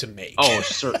expensive to make. Oh,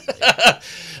 certainly.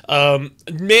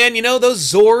 Man, those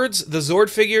Zords, the Zord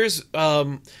figures,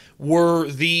 were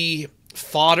the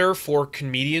fodder for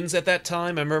comedians at that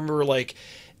time. I remember, like,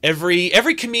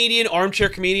 every comedian, armchair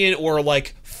comedian, or,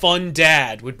 like, fun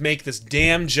dad would make this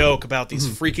damn joke about these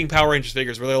freaking Power Rangers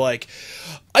figures where they're like,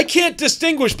 I can't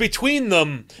distinguish between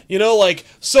them, like,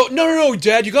 so, no,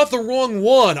 Dad, you got the wrong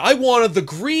one. I wanted the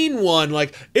green one.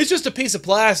 Like, it's just a piece of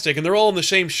plastic, and they're all in the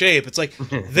same shape. It's like,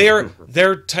 they're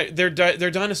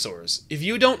dinosaurs. If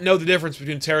you don't know the difference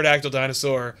between a pterodactyl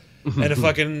dinosaur and a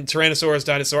fucking Tyrannosaurus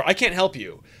dinosaur, I can't help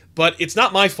you. But it's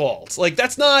not my fault. Like,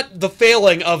 that's not the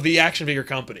failing of the action figure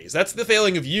companies. That's the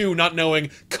failing of you not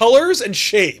knowing colors and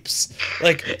shapes.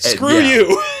 Like, screw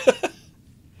you.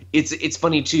 It's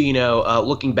funny, too,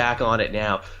 looking back on it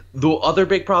now, the other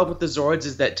big problem with the Zords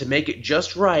is that to make it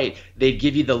just right, they'd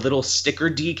give you the little sticker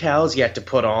decals you had to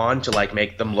put on to, like,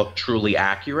 make them look truly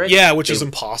accurate. Yeah, which is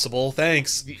impossible.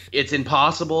 Thanks. It's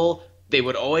impossible. They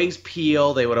would always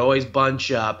peel. They would always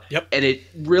bunch up. Yep. And it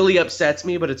really upsets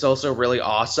me, but it's also really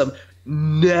awesome.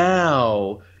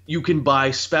 Now you can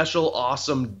buy special,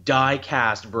 awesome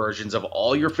die-cast versions of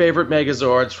all your favorite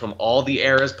Megazords from all the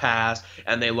eras past,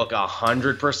 and they look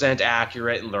 100%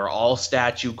 accurate, and they're all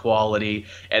statue quality.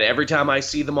 And every time I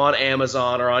see them on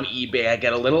Amazon or on eBay, I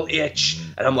get a little itch,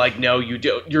 and I'm like, no, you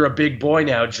don't. You're a big boy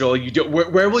now, Joel. You don't.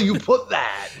 Where will you put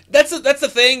that? That's the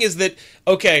thing is that,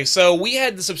 okay, so we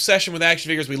had this obsession with action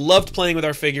figures. We loved playing with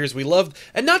our figures. We loved,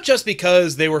 and not just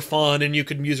because they were fun and you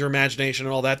could use your imagination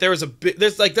and all that. That's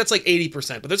like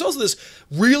 80%, but there's also this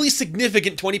really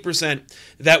significant 20%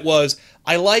 that was,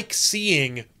 I like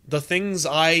seeing the things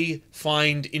I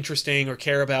find interesting or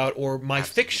care about or my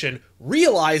fiction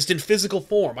realized in physical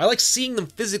form. I like seeing them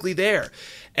physically there.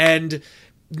 And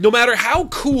no matter how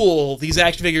cool these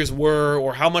action figures were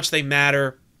or how much they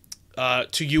matter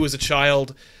to you as a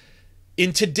child,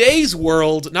 in today's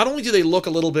world, not only do they look a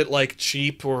little bit like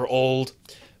cheap or old,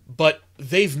 but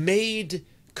they've made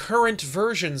current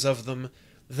versions of them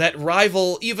that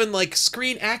rival even like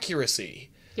screen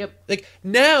accuracy. Yep. Like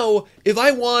now, if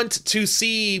I want to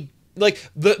see like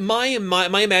my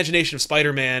imagination of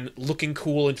Spider-Man looking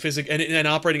cool in and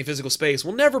operating in physical space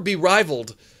will never be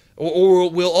rivaled, or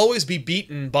will always be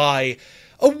beaten by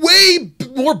a way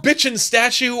more bitchin'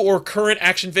 statue or current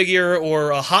action figure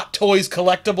or a Hot Toys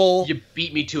collectible. You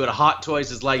beat me to it. Hot Toys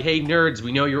is like, hey, nerds,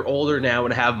 we know you're older now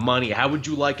and have money. How would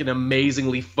you like an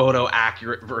amazingly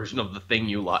photo-accurate version of the thing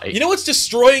you like? You know what's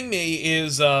destroying me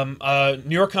is New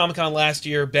York Comic Con last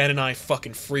year, Ben and I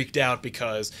fucking freaked out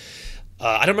because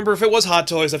I don't remember if it was Hot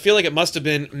Toys. I feel like it must have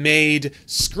been made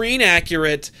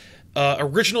screen-accurate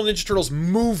original Ninja Turtles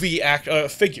movie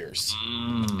figures.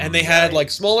 And they had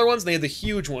like smaller ones, and they had the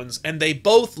huge ones, and they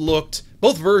both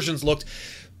versions looked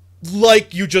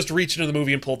like you just reached into the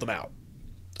movie and pulled them out.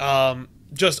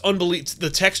 Just unbelievable. The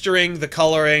texturing, the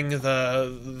coloring,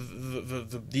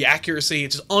 the accuracy,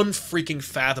 it's just unfreaking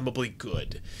fathomably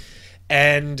good.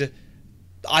 And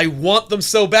I want them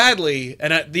so badly.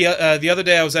 And the other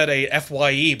day I was at a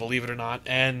FYE, believe it or not,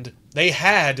 and they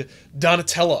had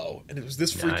Donatello, and it was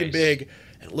this freaking big.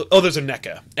 And look, there's a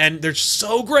NECA, and they're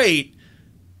so great,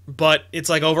 but it's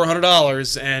like over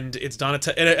 $100, and it's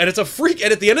Donatello, and it's a freak.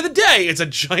 And at the end of the day, it's a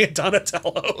giant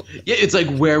Donatello. Yeah, it's like,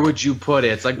 where would you put it?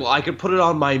 It's like, well, I could put it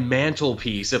on my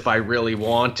mantelpiece if I really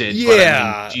wanted. Yeah. But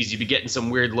I mean, geez, you'd be getting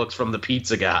some weird looks from the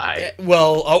pizza guy.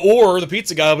 Well, or the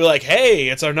pizza guy will be like, "Hey,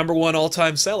 it's our #1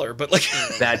 all-time seller." But like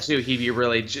that too, he'd be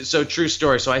really so true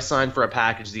story. So I signed for a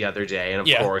package the other day, and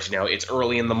of course, it's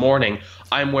early in the morning.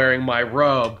 I'm wearing my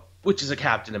robe, which is a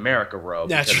Captain America robe.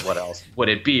 Naturally. Because what else would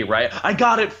it be, right? I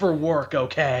got it for work,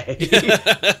 okay?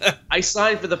 I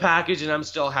signed for the package, and I'm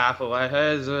still half like,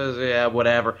 yeah,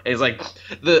 whatever. And he's like,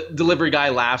 the delivery guy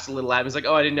laughs a little at me. He's like,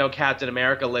 oh, I didn't know Captain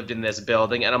America lived in this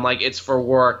building. And I'm like, it's for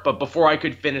work. But before I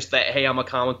could finish that, hey, I'm a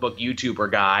comic book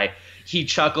YouTuber guy, he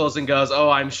chuckles and goes, oh,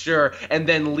 I'm sure, and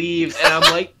then leaves. And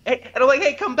I'm like,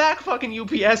 hey, come back, fucking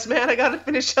UPS, man. I got to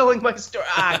finish telling my story.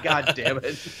 God damn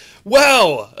it.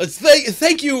 Wow!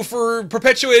 Thank you for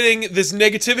perpetuating this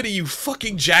negativity, you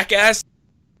fucking jackass!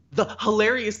 The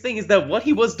hilarious thing is that what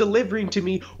he was delivering to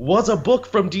me was a book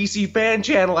from DC Fan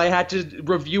Channel I had to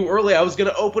review early. I was going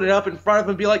to open it up in front of him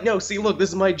and be like, no, see, look, this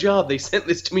is my job. They sent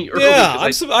this to me early. Yeah,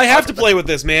 I have to play with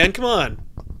this, man. Come on.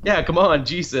 Yeah, come on,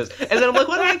 Jesus. And then I'm like,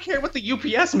 why do I care what the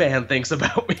UPS man thinks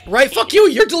about me? Right, fuck you.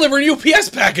 You're delivering UPS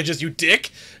packages, you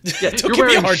dick. Yeah, Don't you're give me a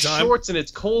wearing hard time. shorts and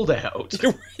it's cold out.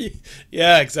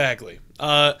 Yeah, exactly.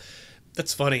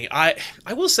 That's funny. I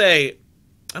will say,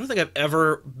 I don't think I've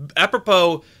ever,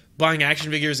 apropos buying action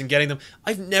figures and getting them,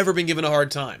 I've never been given a hard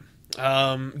time.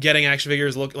 Getting action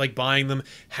figures, buying them,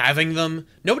 having them.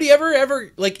 Nobody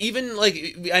ever, like, even,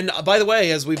 like, and by the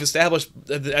way, as we've established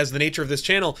as the nature of this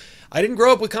channel, I didn't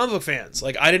grow up with comic book fans.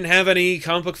 Like, I didn't have any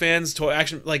comic book fans,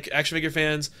 action figure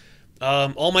fans.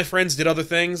 All my friends did other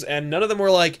things, and none of them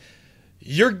were like,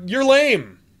 you're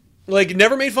lame. Like,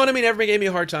 never made fun of me, never gave me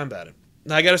a hard time about it.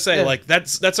 And I gotta say, like,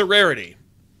 that's a rarity.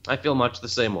 I feel much the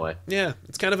same way. Yeah,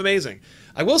 it's kind of amazing.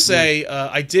 I will say,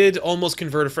 I did almost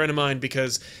convert a friend of mine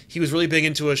because he was really big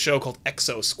into a show called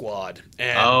Exo Squad.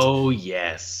 And, oh,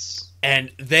 yes.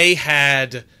 And they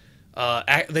had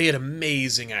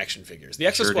amazing action figures. The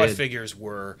Exo Squad figures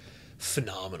were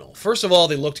phenomenal. First of all,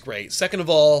 they looked great. Second of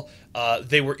all,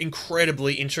 they were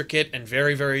incredibly intricate and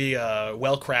very, very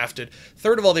well crafted.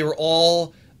 Third of all, they were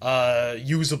all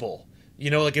usable.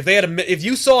 You know, like if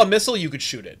you saw a missile, you could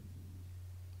shoot it.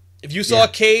 If you saw a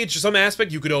cage or some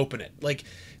aspect, you could open it. Like,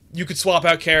 you could swap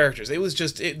out characters. It was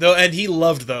just, and he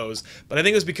loved those. But I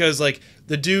think it was because, like,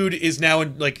 the dude is now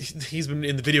in, like, he's been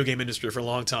in the video game industry for a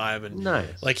long time, and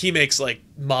like, he makes, like,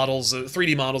 models,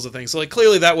 3D models of things. So, like,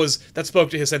 clearly that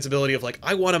spoke to his sensibility of, like,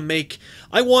 I want to make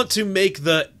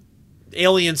the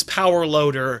Aliens power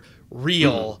loader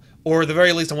real. Or at the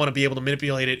very least, I want to be able to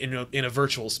manipulate it in a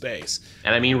virtual space.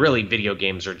 And I mean, really, video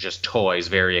games are just toys,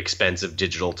 very expensive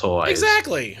digital toys.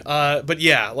 Exactly. But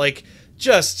yeah, like,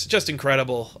 just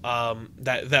incredible,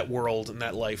 that world and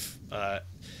that life,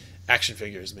 action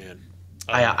figures, man.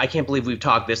 I can't believe we've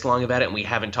talked this long about it and we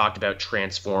haven't talked about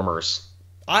Transformers.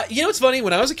 You know what's funny?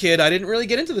 When I was a kid, I didn't really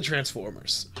get into the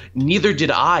Transformers. Neither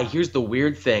did I. Here's the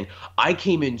weird thing. I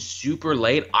came in super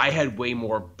late. I had way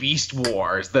more Beast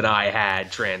Wars than I had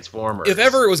Transformers. If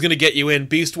ever it was going to get you in,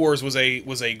 Beast Wars was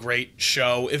a great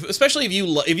show. Especially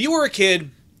if you were a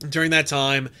kid during that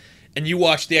time and you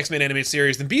watched the X-Men animated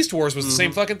series, then Beast Wars was the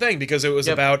same fucking thing because it was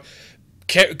about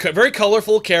very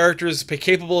colorful characters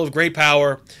capable of great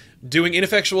power doing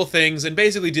ineffectual things and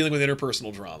basically dealing with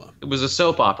interpersonal drama. It was a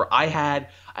soap opera.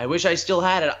 I wish I still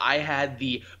had it. I had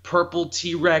the purple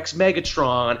T-Rex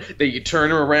Megatron that you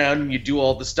turn around and you do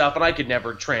all the stuff, and I could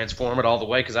never transform it all the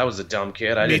way because I was a dumb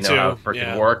kid. I didn't know how it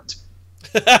freaking worked.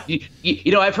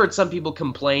 You know, I've heard some people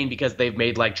complain because they've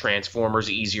made like Transformers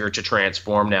easier to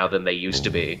transform now than they used to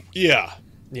be. Yeah.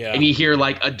 And you hear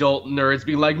like adult nerds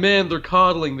being like, man, they're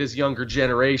coddling this younger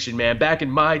generation, man. Back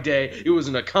in my day, it was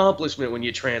an accomplishment when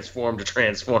you transformed a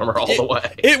Transformer all the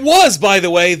way. It was, by the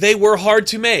way. They were hard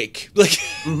to make. Like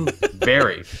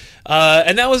very.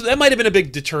 And that might have been a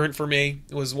big deterrent for me.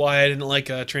 It was why I didn't like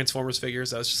Transformers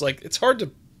figures. I was just like, it's hard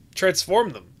to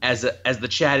transform them. As the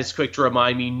chat is quick to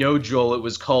remind me, no, Joel, it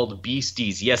was called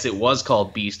Beasties. Yes, it was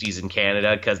called Beasties in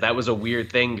Canada because that was a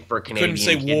weird thing for Canadian kids.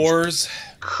 Couldn't say wars.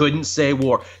 Couldn't say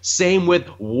war. Same with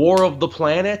War of the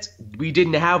Planets. We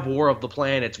didn't have War of the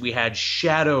Planets. We had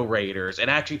Shadow Raiders. And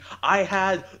actually, I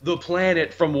had the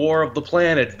planet from War of the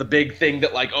Planets, the big thing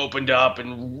that like opened up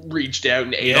and reached out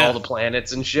and ate all the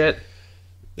planets and shit.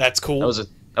 That's cool.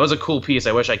 That was a cool piece.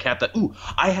 I wish I kept that. Ooh,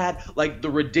 I had like the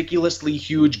ridiculously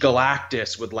huge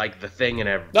Galactus with like the thing and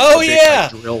everything. Oh yeah,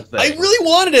 like, drill thing. I really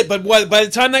wanted it, but by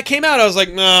the time that came out, I was like,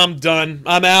 no, I'm done.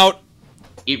 I'm out.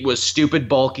 It was stupid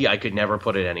bulky. I could never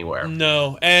put it anywhere.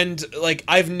 No, and like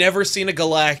I've never seen a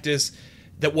Galactus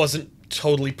that wasn't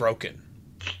totally broken.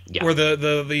 Yeah. Or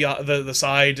the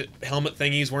side helmet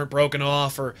thingies weren't broken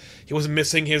off, or he wasn't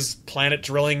missing his planet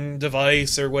drilling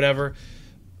device or whatever.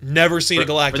 Never seen a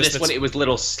Galactus. For this one, it was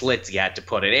little slits you had to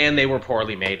put it, and they were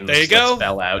poorly made, and the slits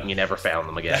fell out, and you never found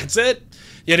them again. That's it.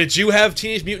 Yeah, did you have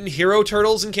Teenage Mutant Hero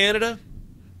Turtles in Canada?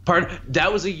 Pardon?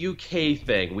 That was a UK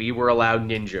thing. We were allowed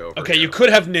Ninja over Okay, here. You could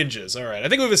have ninjas. All right. I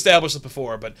think we've established this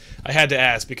before, but I had to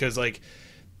ask because, like,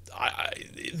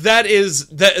 the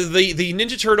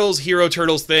Ninja Turtles, Hero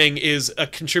Turtles thing is a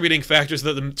contributing factor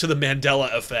to the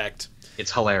Mandela effect.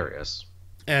 It's hilarious.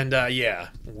 And, yeah,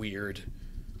 weird.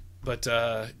 But,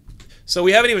 so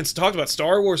we haven't even talked about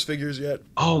Star Wars figures yet.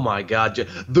 Oh my god.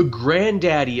 The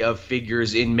granddaddy of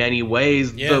figures in many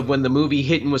ways. Yeah. When the movie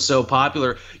hit and was so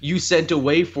popular, you sent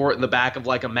away for it in the back of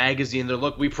like a magazine. They're,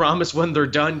 look, we promise when they're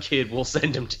done, kid, we'll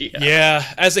send them to you. Yeah.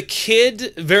 As a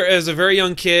kid, as a very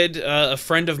young kid, a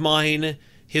friend of mine,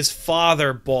 his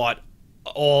father bought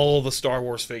all the Star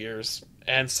Wars figures.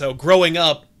 And so growing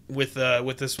up with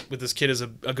this kid is a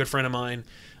good friend of mine,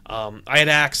 I had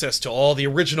access to all the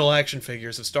original action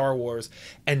figures of Star Wars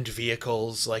and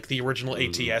vehicles like the original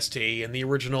AT-ST and the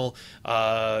original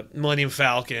Millennium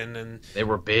Falcon, and they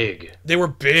were big. They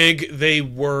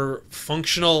were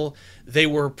functional. They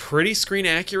were pretty screen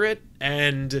accurate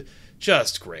and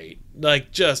just great,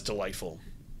 like just delightful.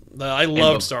 I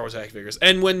loved Star Wars action figures,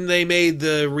 and when they made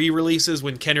the re-releases,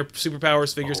 when Kenner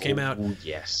Superpowers figures came out,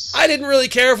 yes, I didn't really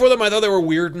care for them. I thought they were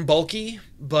weird and bulky,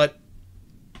 but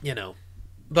you know.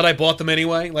 But I bought them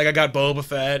anyway. Like, I got Boba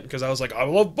Fett, because I was like, I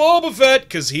love Boba Fett,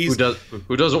 because he's...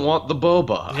 Who doesn't want the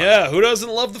Boba? Yeah, who doesn't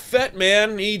love the Fett,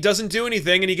 man? He doesn't do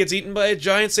anything, and he gets eaten by a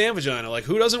giant sand vagina. Like,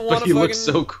 who doesn't want to fucking... He looks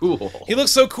so cool. He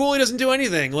looks so cool, he doesn't do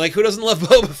anything. Like, who doesn't love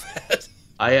Boba Fett?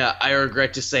 I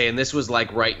regret to say, and this was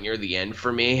like right near the end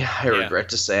for me, I regret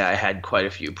to say I had quite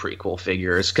a few prequel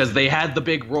figures, because they had the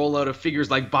big rollout of figures,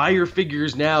 like, buy your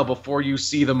figures now before you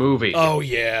see the movie. Oh,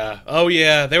 yeah. Oh,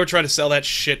 yeah. They were trying to sell that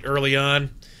shit early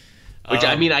on. Which,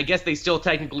 I mean, I guess they still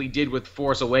technically did with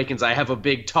Force Awakens. I have a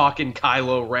big talking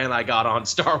Kylo Ren I got on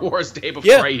Star Wars Day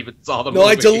before I even saw the movie. No,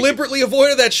 I deliberately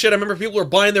avoided that shit. I remember people were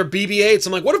buying their BB-8s.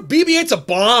 I'm like, what if BB-8's a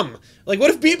bomb? Like, what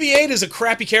if BB-8 is a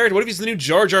crappy character? What if he's the new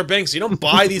Jar Jar Binks? You don't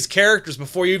buy these characters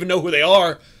before you even know who they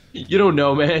are. You don't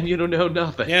know, man. You don't know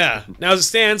nothing. Yeah. Now, as it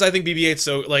stands, I think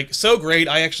BB-8's so great.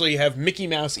 I actually have Mickey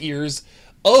Mouse ears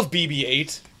of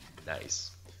BB-8.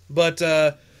 Nice. But,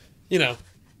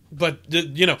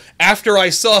 after I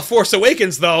saw Force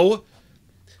Awakens, though...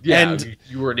 Yeah, and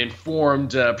you were an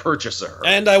informed purchaser.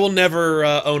 And I will never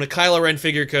own a Kylo Ren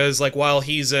figure, because, like, while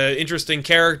he's an interesting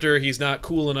character, he's not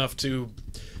cool enough to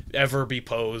ever be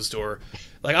posed, or...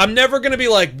 Like, I'm never going to be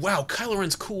like, wow, Kylo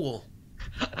Ren's cool.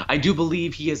 I do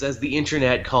believe he is, as the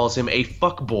internet calls him, a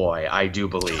fuckboy, I do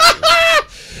believe.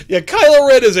 Yeah, Kylo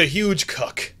Ren is a huge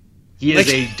cuck. He is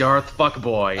a Darth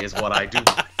fuckboy, is what I do.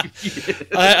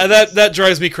 That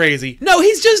drives me crazy. No,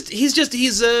 he's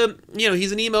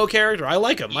an emo character. I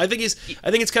like him. I think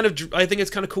it's kind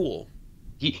of cool.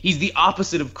 He's the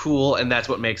opposite of cool, and that's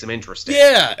what makes him interesting.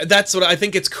 Yeah, that's what I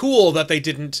think. It's cool that they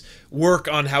didn't work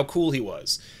on how cool he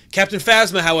was. Captain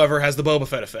Phasma, however, has the Boba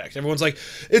Fett effect. Everyone's like,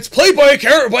 it's played by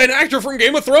an actor from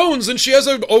Game of Thrones, and she has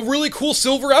a really cool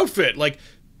silver outfit. Like,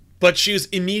 but she was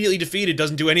immediately defeated,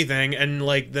 doesn't do anything, and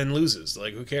like then loses.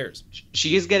 Like, who cares?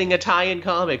 She is getting a tie-in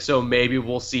comic, so maybe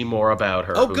we'll see more about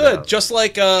her. Oh, Who good. knows? Just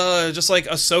like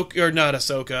Ahsoka, or not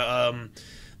Ahsoka.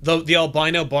 The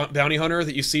albino bounty hunter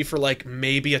that you see for like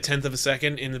maybe 1/10 of a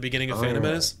second in the beginning of Phantom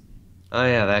Menace. Oh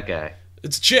yeah, that guy.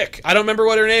 It's a chick. I don't remember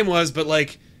what her name was, but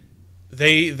like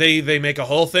they make a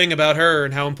whole thing about her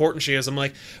and how important she is. I'm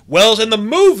like, well, in the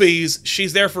movies,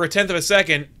 she's there for 1/10 of a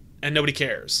second and nobody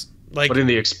cares. Like, But in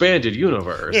the expanded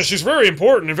universe, yeah, she's very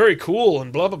important and very cool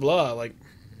and blah blah blah. Like,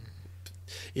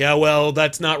 yeah, well,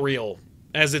 that's not real,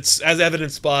 as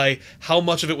evidenced by how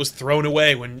much of it was thrown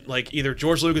away when like either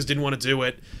George Lucas didn't want to do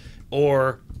it,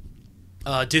 or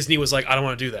Disney was like, I don't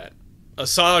want to do that.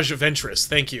 Asajj Ventress,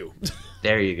 thank you.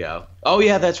 there you go. Oh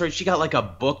yeah, that's right. She got like a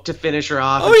book to finish her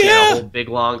off. Oh, and she had yeah. a whole big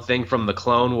long thing from the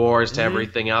Clone Wars to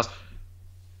everything else.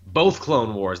 Both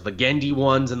Clone Wars, the Gendy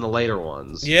ones and the later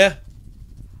ones. Yeah.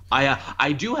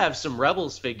 I do have some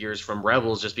Rebels figures from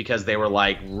Rebels just because they were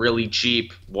like really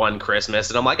cheap one Christmas,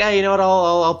 and I'm like, hey, you know what?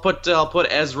 I'll put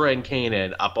Ezra and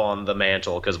Kanan up on the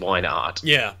mantle because why not?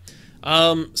 Yeah.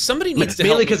 Somebody needs to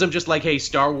Mainly help. because I'm just like, hey,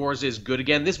 Star Wars is good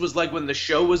again. This was like when the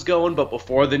show was going, but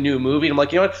before the new movie. And I'm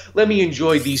like, you know what? Let me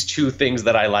enjoy these two things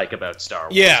that I like about Star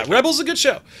Wars. Yeah, Rebels is a good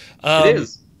show. It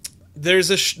is.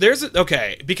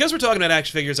 Okay, because we're talking about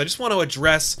action figures, I just want to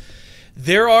address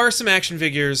there are some action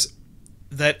figures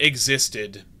that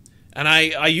existed, and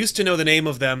I used to know the name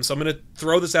of them, so I'm going to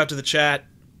throw this out to the chat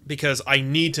because I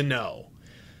need to know.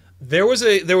 There was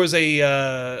a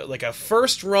like a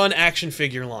first run action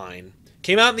figure line,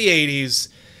 came out in the 80s.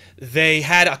 They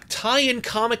had a tie-in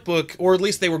comic book, or at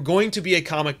least they were going to be a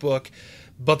comic book,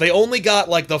 but they only got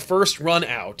like the first run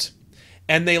out,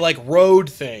 and they like rode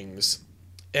things,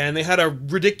 and they had a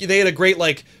great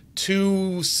like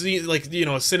a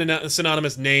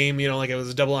synonymous name, like it was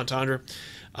a double entendre,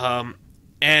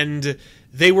 and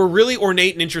they were really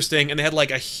ornate and interesting, and they had like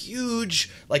a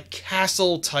huge like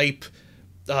castle type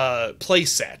play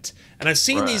set. And I've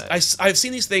seen Right. I've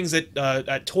seen these things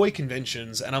at toy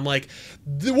conventions, and I'm like,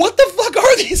 what the fuck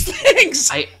are these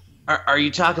things? Are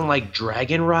you talking like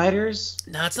Dragon Riders?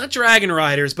 No, it's not Dragon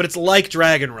Riders, but it's like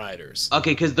Dragon Riders.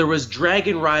 Okay, because there was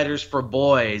Dragon Riders for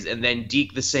boys, and then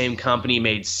Deke, the same company,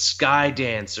 made Sky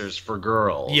Dancers for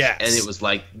girls. Yes. And it was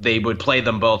like they would play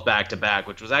them both back to back,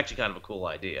 which was actually kind of a cool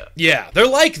idea. Yeah, they're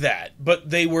like that, but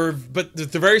they're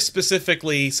very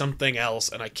specifically something else,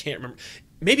 and I can't remember.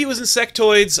 Maybe it was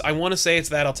Insectoids. I want to say it's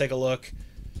that. I'll take a look.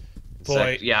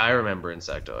 Boy, Yeah, I remember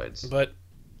Insectoids. but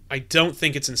I don't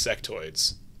think it's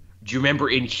Insectoids. Do you remember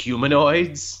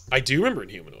Inhumanoids? I do remember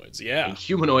Inhumanoids, yeah.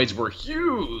 Inhumanoids were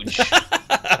huge.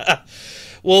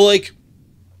 Well, like,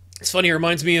 it's funny. It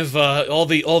reminds me of all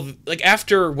the like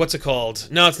after what's it called?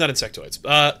 No, it's not Insectoids.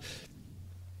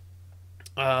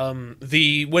 When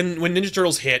Ninja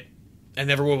Turtles hit,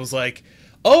 and everyone was like,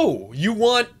 "Oh, you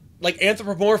want like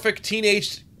anthropomorphic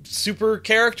teenage super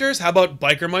characters? How about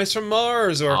Biker Mice from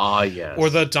Mars or Yes.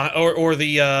 or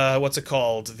the what's it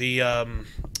called?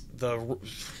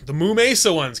 The Moo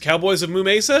Mesa ones, Cowboys of Moo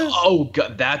Mesa? Oh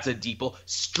god, that's a deep one.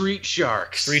 Street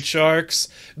Sharks. Street Sharks,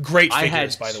 great I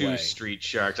figures, had by the two way. Street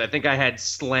Sharks. I think I had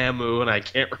Slamu, and I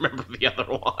can't remember the other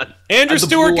one. Andrew The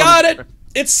Stewart blue got one. it.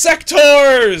 It's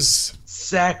Sectors.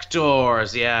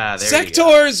 Sectors, yeah. There you go.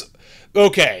 Sectors.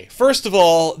 Okay, first of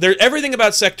all, everything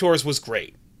about Sectors was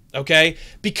great. Okay,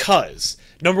 because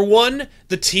number one,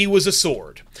 the T was a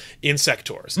sword in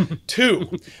Sectors.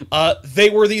 2, they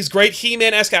were these great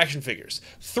He-Man-esque action figures.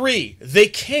 3,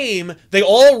 they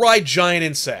all ride giant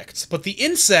insects, but the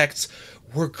insects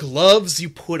were gloves you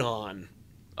put on.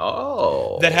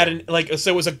 Oh. That had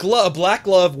so it was a black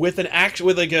glove with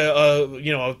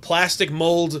a plastic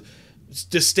mold,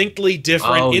 distinctly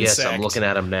different insect. Yes, I'm looking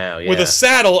at them now. Yeah. With a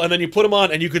saddle, and then you put them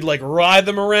on, and you could like ride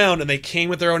them around, and they came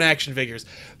with their own action figures.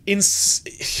 In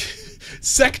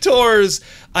Sectors,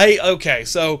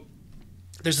 so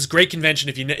there's this great convention.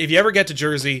 If you ever get to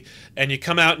Jersey and you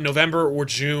come out in November or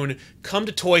June, come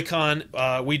to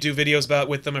ToyCon. We do videos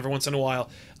with them every once in a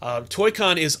while.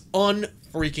 ToyCon is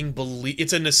unfreaking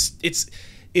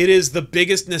it is the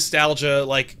biggest nostalgia,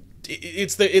 like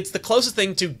it's the closest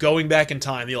thing to going back in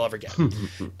time you'll ever get.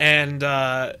 And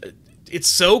it's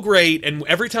so great, and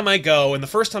every time I go, and the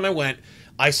first time I went,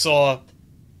 I saw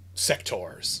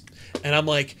Sectors, and I'm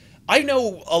like,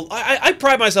 I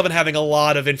pride myself in having a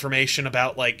lot of information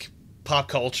about like pop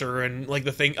culture and like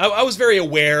the thing. I was very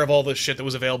aware of all the shit that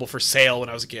was available for sale when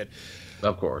I was a kid.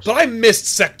 Of course. But I missed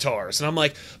Sectors, and I'm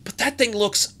like, but that thing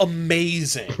looks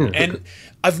amazing, and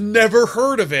I've never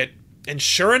heard of it. And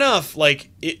sure enough, like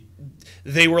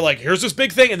they were like, here's this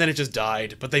big thing, and then it just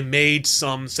died. But they made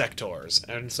some Sectaurs,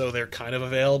 and so they're kind of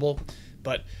available.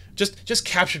 But just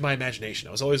captured my imagination.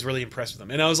 I was always really impressed with them,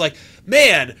 and I was like,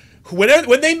 man,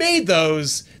 when they made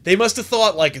those, they must have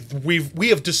thought like we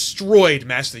have destroyed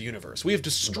Master of the Universe. We have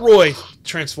destroyed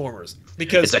Transformers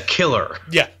because it's a killer.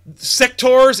 Yeah,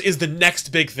 Sectaurs is the next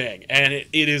big thing, and it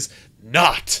is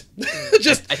not.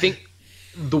 I think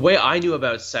the way I knew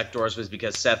about Sectaurs was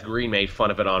because Seth Green made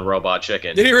fun of it on Robot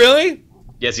Chicken. Did he really?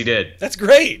 Yes, he did. That's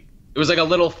great. It was like a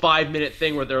little 5-minute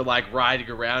thing where they're like riding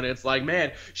around, and it's like,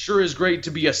 man, sure is great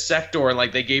to be a Sector, and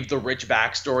like they gave the rich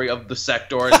backstory of the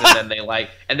Sectors, and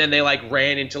then they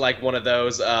ran into like one of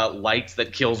those lights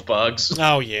that kills bugs.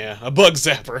 Oh yeah, a bug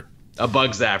zapper. A bug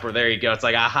zapper. There you go. It's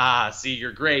like, aha, see,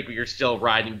 you're great, but you're still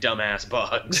riding dumbass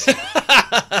bugs.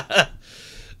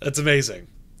 That's amazing.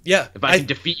 Yeah, if I can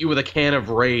defeat you with a can of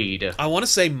Raid. I want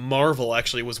to say Marvel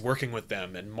actually was working with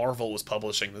them, and Marvel was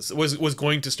publishing this. Was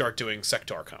going to start doing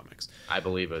Sector comics. I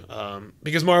believe it.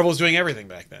 Because Marvel was doing everything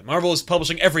back then. Marvel was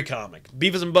publishing every comic.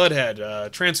 Beavis and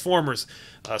Butthead, Transformers,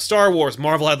 Star Wars.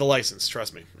 Marvel had the license.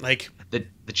 Trust me. Like the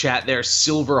chat there,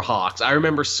 Silverhawks. I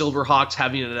remember Silverhawks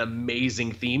having an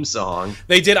amazing theme song.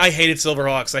 They did. I hated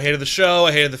Silverhawks. I hated the show.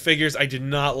 I hated the figures. I did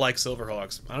not like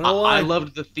Silverhawks. I don't know why. I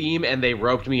loved the theme, and they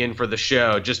roped me in for the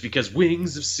show just because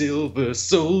wings of silver,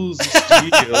 souls of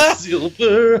steel,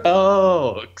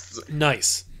 Silverhawks.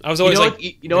 Nice. I was always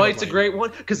you know it's a great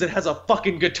one because it has a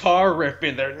fucking guitar riff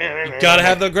in there. You gotta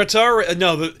have the guitar.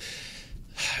 No,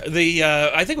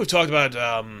 I think we've talked about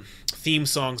theme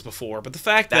songs before, but the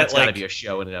fact that's that gotta be a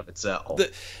show in and of itself.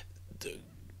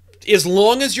 As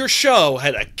long as your show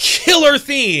had a killer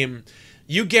theme,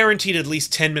 you guaranteed at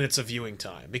least 10 minutes of viewing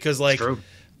time. Because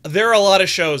there are a lot of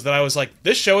shows that I was like,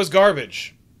 this show is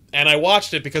garbage, and I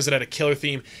watched it because it had a killer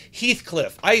theme.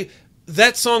 Heathcliff,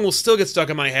 that song will still get stuck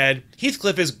in my head.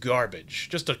 Heathcliff is garbage.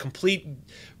 Just a complete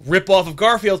rip-off of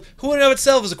Garfield, who in and of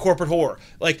itself is a corporate whore.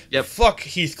 Fuck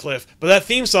Heathcliff. But that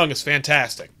theme song is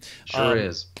fantastic. Sure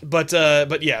is. But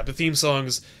yeah, the theme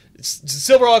songs...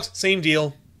 Silverhawks, same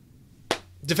deal.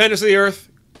 Defenders of the Earth,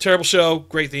 terrible show,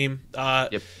 great theme.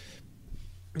 Yep.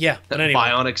 Yeah, but anyway.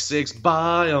 Bionic 6.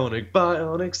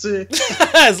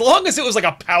 As long as it was like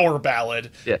a power ballad,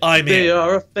 yeah. I'm in. They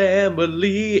are a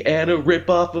family and a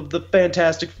rip-off of the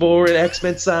Fantastic Four and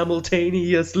X-Men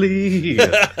simultaneously.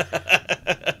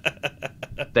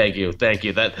 Thank you.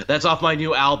 That's off my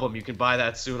new album. You can buy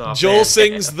that soon off. Joel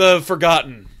sings The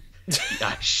Forgotten.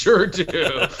 I sure do.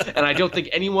 And I don't think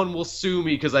anyone will sue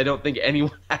me because I don't think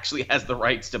anyone actually has the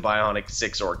rights to Bionic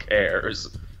 6 or cares.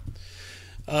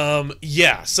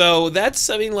 Yeah, so that's,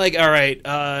 all right,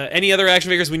 any other action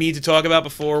figures we need to talk about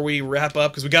before we wrap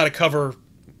up? Because we got to cover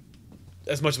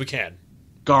as much as we can.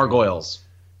 Gargoyles.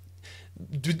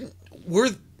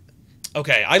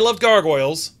 Okay, I loved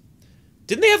Gargoyles.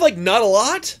 Didn't they have, not a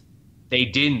lot? They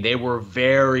didn't. They were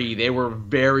very,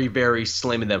 very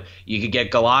slim in them. You could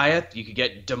get Goliath, you could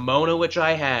get Demona, which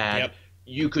I had. Yep.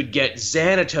 You could get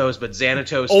Xanatos, but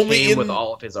Xanatos came with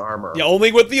all of his armor. Yeah,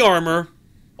 only with the armor.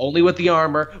 Only with the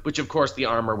armor, which of course the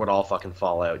armor would all fucking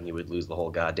fall out and you would lose the whole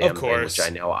goddamn thing, which I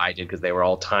know I did because they were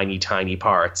all tiny, tiny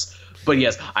parts. But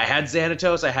yes, I had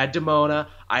Xanatos, I had Demona,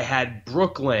 I had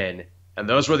Brooklyn, and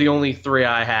those were the only 3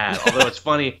 I had. Although it's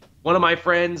funny, one of my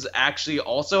friends actually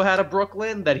also had a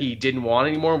Brooklyn that he didn't want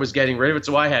anymore, was getting rid of it,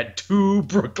 so I had 2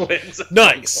 Brooklyns.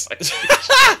 Nice.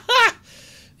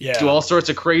 Yeah. Do all sorts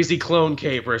of crazy clone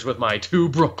capers with my 2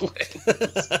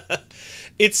 Brooklyns.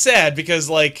 It's sad because,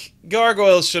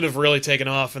 Gargoyles should have really taken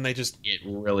off, and they just... It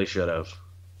really should have.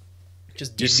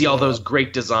 Just you see all those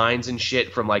great designs and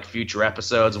shit from, future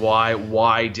episodes.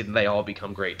 Why didn't they all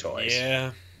become great toys?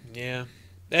 Yeah.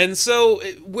 And so,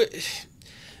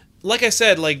 like I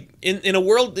said, in the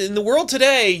world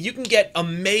today, you can get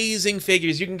amazing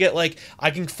figures. You can get, I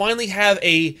can finally have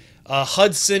a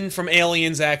Hudson from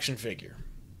Aliens action figure.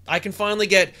 I can finally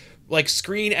get,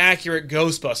 screen-accurate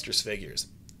Ghostbusters figures.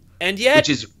 And yet, which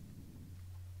is,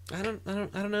 I don't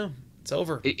know. It's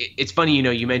over. It's funny,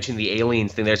 you mentioned the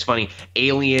Aliens thing there. It's funny.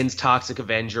 Aliens, Toxic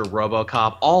Avenger,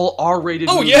 RoboCop, all R-rated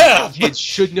movies that kids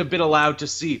shouldn't have been allowed to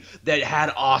see that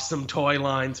had awesome toy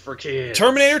lines for kids.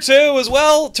 Terminator 2 as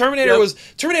well. Terminator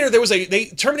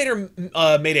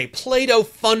made a Play-Doh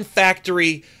Fun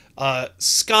Factory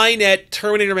Skynet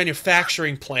Terminator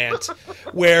manufacturing plant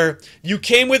where it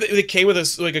came with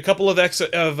a couple of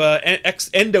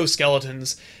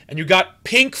endoskeletons, and you got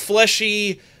pink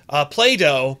fleshy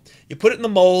Play-Doh. You put it in the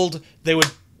mold.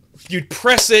 You'd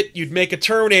press it. You'd make a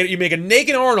Terminator. You'd make a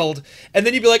naked Arnold, and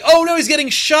then you'd be like, "Oh no, he's getting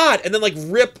shot!" And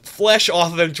then rip flesh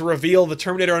off of him to reveal the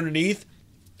Terminator underneath.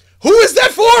 Who is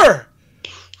that for?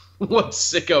 What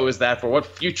sicko is that for? What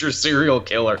future serial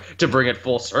killer, to bring it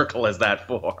full circle, is that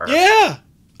for? Yeah.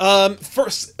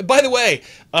 First, by the way,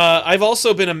 I've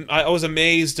also been. I was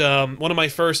amazed. One of my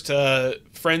first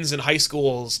friends in high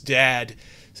school's dad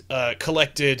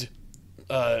collected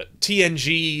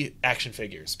TNG action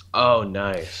figures. Oh,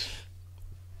 nice.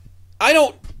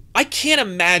 I can't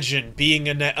imagine being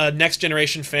a Next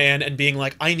Generation fan and being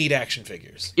like, I need action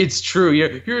figures. It's true.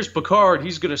 Yeah, here's Picard.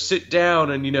 He's gonna sit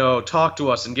down and talk to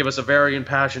us and give us a very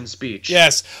impassioned speech.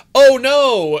 Yes. Oh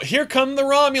no! Here come the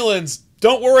Romulans.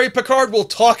 Don't worry, Picard will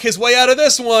talk his way out of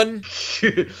this one.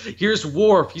 Here's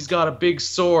Worf. He's got a big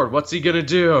sword. What's he gonna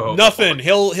do? Nothing.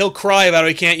 He'll cry about how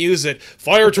he can't use it.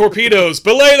 Fire torpedoes.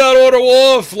 Belay that order,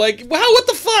 Worf. Like, wow, what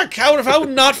the fuck? How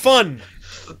not fun?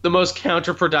 The most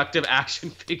counterproductive action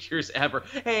figures ever.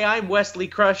 Hey, I'm Wesley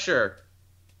Crusher.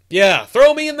 Yeah,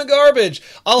 throw me in the garbage.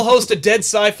 I'll host a Dead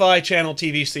Sci-Fi Channel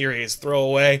TV series. Throw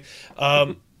away.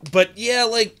 But yeah,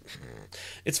 like,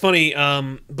 it's funny.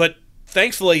 But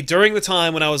thankfully, during the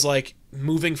time when I was like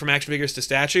moving from action figures to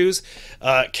statues,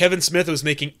 Kevin Smith was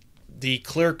making the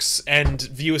Clerks and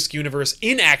View Askew universe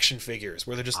in action figures,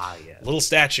 where they're just little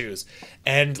statues.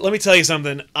 And let me tell you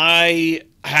something. I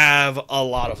have a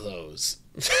lot of those.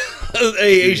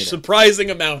 a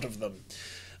surprising amount of them.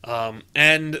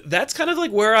 And that's kind of like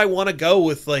where I want to go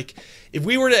with, like,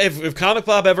 if Comic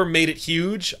Pop ever made it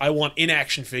huge, I want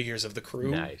in-action figures of the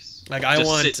crew. Nice. Like, I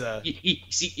want...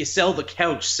 you sell the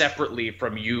couch separately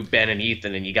from you, Ben, and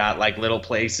Ethan, and you got, like, little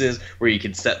places where you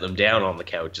can set them down on the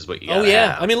couch is what you gotta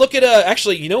have. I mean, look at,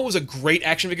 actually, you know what was a great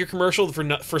action figure commercial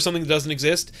for something that doesn't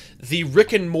exist? The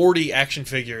Rick and Morty action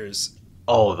figures.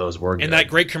 Oh, those were good. And that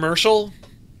great commercial...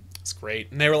 It's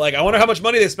great. And they were like, I wonder how much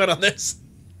money they spent on this.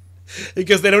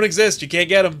 Because they don't exist. You can't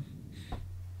get them.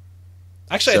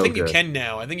 Actually, I think you can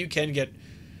now. I think you can get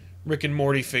Rick and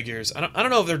Morty figures. I don't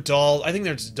know if they're dolls. I think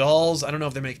they're just dolls. I don't know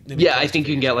if they make yeah, I think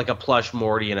you can get like a plush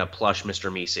Morty and a plush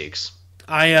Mr. Meeseeks.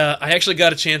 I actually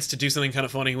got a chance to do something kind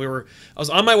of funny. I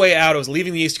was on my way out. I was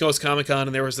leaving the East Coast Comic Con,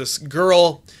 and there was this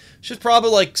girl. She was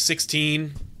probably like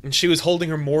 16, and she was holding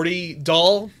her Morty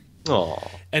doll. Aww.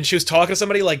 And she was talking to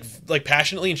somebody like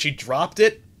passionately, and she dropped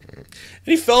it, and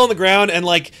he fell on the ground, and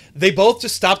like they both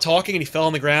just stopped talking, and he fell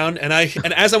on the ground, and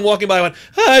as I'm walking by, I went,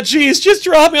 jeez, just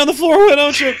drop me on the floor, why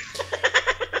don't you?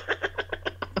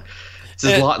 It's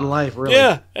his lot in life, really.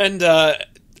 Yeah, and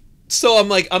so I'm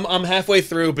like, I'm halfway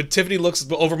through, but Tiffany looks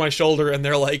over my shoulder, and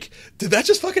they're like, did that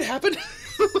just fucking happen?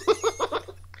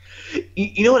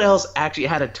 You know what else actually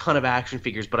had a ton of action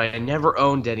figures, but I never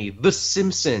owned any? The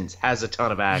Simpsons has a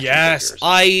ton of action figures.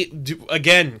 Yes,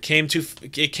 again, it came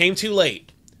too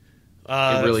late.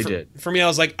 It really did. For me, I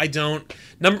was like,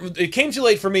 it came too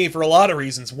late for me for a lot of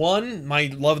reasons. One,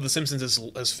 my love of The Simpsons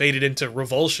has faded into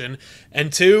revulsion.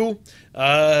 And two,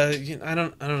 I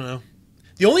don't know.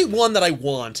 The only one that I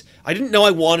didn't know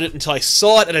I wanted it until I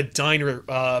saw it at a diner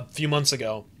a few months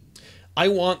ago. I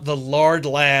want the Lard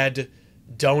Lad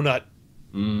donut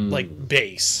like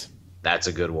base. That's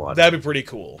a good one. That'd be pretty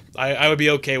cool. I would be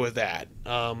okay with that.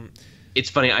 It's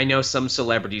funny, I know some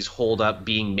celebrities hold up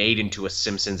being made into a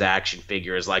Simpsons action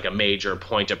figure as like a major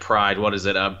point of pride. What is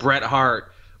it? Bret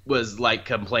Hart was like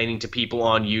complaining to people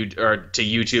on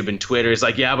YouTube and Twitter. He's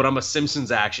like, yeah, but I'm a Simpsons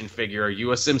action figure. Are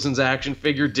you a Simpsons action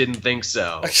figure? Didn't think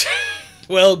so.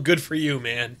 Well, good for you,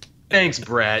 man. Thanks,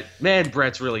 Brett. Man,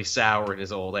 Brett's really sour in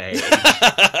his old age.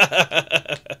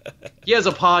 He has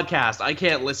a podcast. I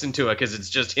can't listen to it because it's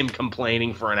just him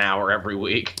complaining for an hour every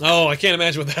week. Oh, I can't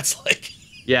imagine what that's like.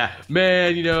 Yeah,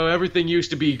 man, everything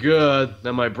used to be good.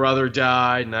 Then my brother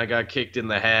died, and I got kicked in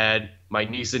the head. My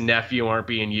niece and nephew aren't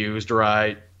being used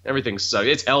right. Everything sucks.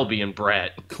 It's hell being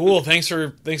Brett. Cool. Thanks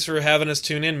for having us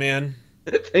tune in, man.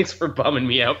 Thanks for bumming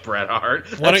me out, Bret Hart.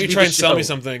 Why don't you try and sell me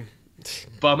something?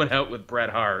 Bumming out with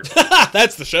Bret Hart.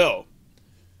 That's the show.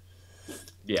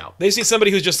 Yeah. They see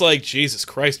somebody who's just like, Jesus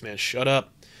Christ, man, shut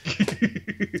up.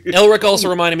 Elric also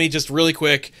reminded me, just really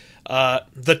quick,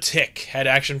 The Tick had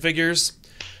action figures.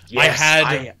 Yes,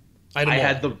 I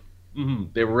had the.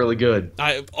 They were really good.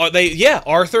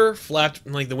 Arthur flapped,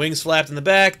 like the wings flapped in the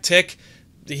back. Tick,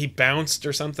 he bounced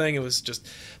or something. It was just,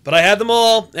 but I had them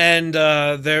all, and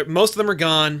most of them are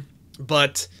gone.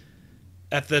 But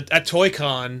at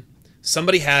ToyCon,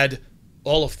 somebody had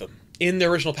all of them in their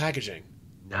original packaging.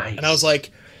 Nice. And I was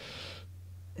like,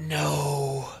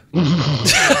 no.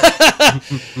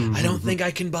 I don't think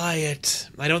I can buy it.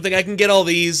 I don't think I can get all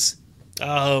these.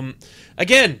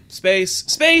 Again,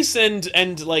 space,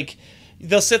 and like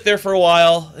they'll sit there for a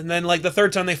while, and then like the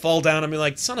third time they fall down, I'll be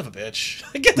like, son of a bitch,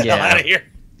 get the hell out of here.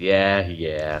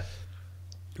 Yeah.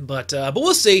 But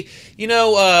we'll see. You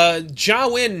know,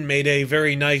 Jawin made a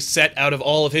very nice set out of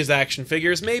all of his action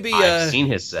figures. Maybe I've seen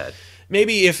his set.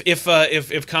 Maybe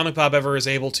if Comic Pop ever is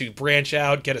able to branch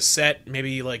out, get a set,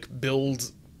 maybe like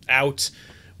build out,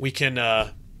 we can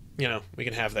we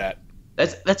can have that.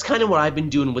 That's kind of what I've been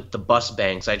doing with the bust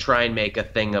banks. I try and make a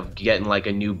thing of getting like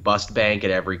a new bust bank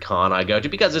at every con I go to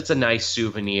because it's a nice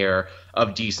souvenir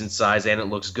of decent size and it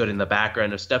looks good in the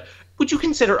background of stuff. Would you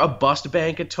consider a bust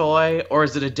bank a toy, or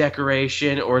is it a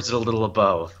decoration, or is it a little of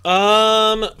both?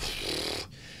 I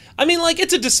mean, like,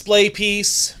 it's a display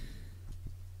piece.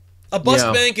 A bust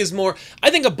bank is more... I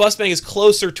think a bust bank is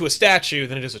closer to a statue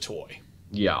than it is a toy.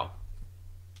 Yeah.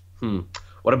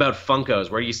 What about Funkos?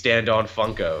 Where do you stand on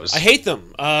Funkos? I hate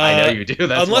them. I know you do.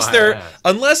 That's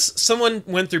unless someone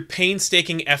went through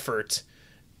painstaking effort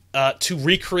to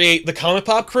recreate the Comic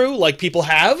Pop crew, like people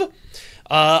have,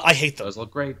 I hate them. Those look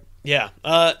great. Yeah.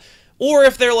 Or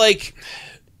if they're like...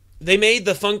 They made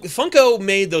the... Funko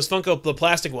made those Funko, the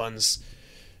plastic ones,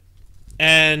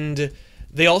 and...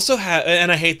 They also have, and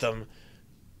I hate them,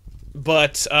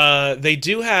 but they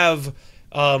do have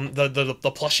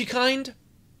the plushy kind,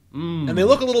 and they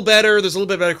look a little better. There's a little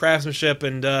bit better craftsmanship,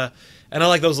 and I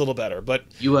like those a little better. But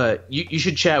you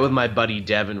should chat with my buddy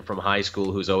Devin from high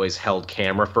school, who's always held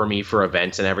camera for me for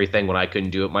events and everything when I couldn't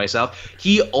do it myself.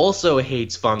 He also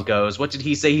hates Funkos. What did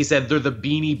he say? He said they're the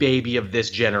Beanie Baby of this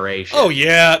generation. Oh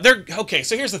yeah, they're okay.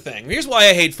 So here's the thing. Here's why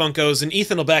I hate Funkos, and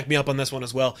Ethan will back me up on this one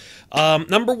as well.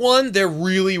 Number one, they're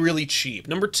really, really cheap.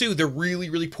 Number two, they're really,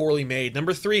 really poorly made.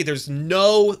 Number three, there's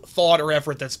no thought or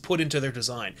effort that's put into their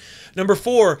design. Number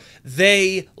four,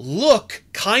 they look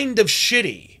kind of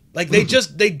shitty. Like,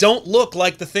 they don't look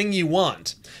like the thing you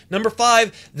want. Number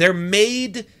five, they're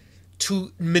made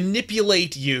to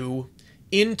manipulate you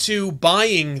into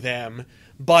buying them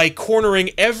by cornering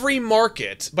every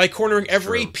market, by cornering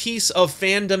every piece of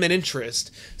fandom and interest.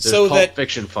 So Pulp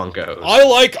Fiction Funkos.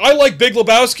 I like Big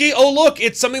Lebowski. Oh, look,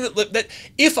 it's something that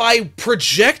if I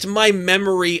project my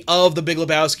memory of the Big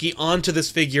Lebowski onto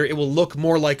this figure, it will look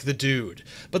more like the dude.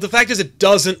 But the fact is, it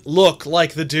doesn't look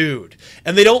like the dude.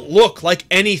 And they don't look like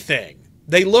anything.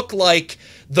 They look like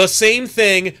the same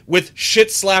thing with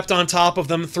shit slapped on top of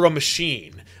them through a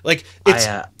machine. Like,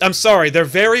 I'm sorry, they're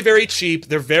very, very cheap,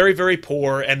 they're very, very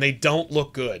poor, and they don't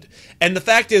look good. And the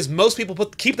fact is, most people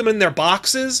keep them in their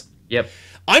boxes. Yep.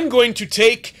 I'm going to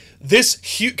take this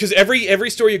huge... Because every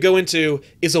store you go into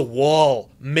is a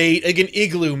wall made, like an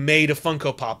igloo made of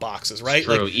Funko Pop boxes, right? It's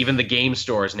true. Like, even the game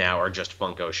stores now are just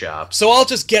Funko shops. So I'll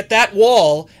just get that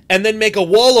wall and then make a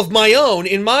wall of my own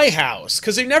in my house.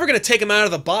 Because they're never going to take them out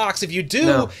of the box. If you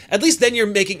do, at least then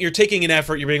you're taking an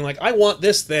effort. You're being like, I want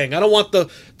this thing. I don't want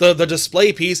the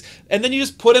display piece. And then you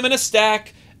just put them in a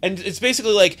stack. And it's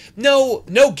basically like, no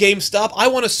GameStop, I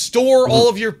want to store all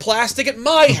of your plastic at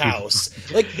my house.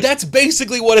 Like, that's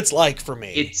basically what it's like for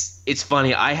me. It's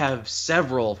funny, I have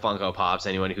several Funko Pops,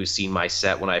 anyone who's seen my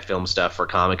set when I film stuff for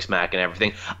Comics Mac and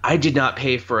everything. I did not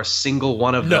pay for a single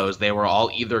one of those. They were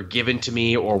all either given to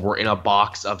me or were in a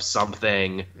box of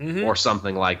something or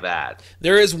something like that.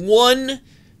 There is one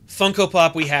Funko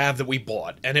Pop we have that we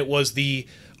bought, and it was the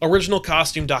original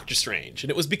costume Doctor Strange, and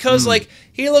it was because like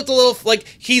he looked a little like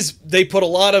they put a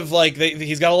lot of like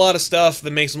he's got a lot of stuff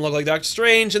that makes him look like Doctor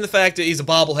Strange, and the fact that he's a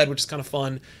bobblehead, which is kind of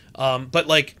fun, but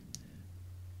like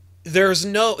there was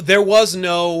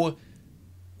no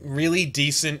really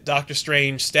decent Doctor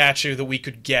Strange statue that we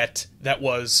could get that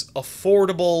was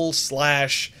affordable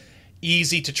 /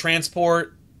 easy to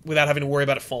transport without having to worry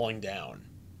about it falling down.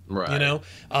 Right. You know,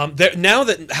 now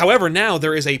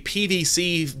there is a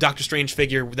PVC Doctor Strange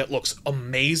figure that looks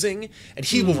amazing, and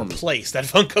he will replace that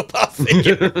Funko Pop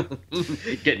figure.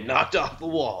 Get knocked off the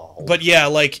wall. But yeah,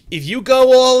 like, if you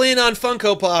go all in on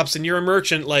Funko Pops and you're a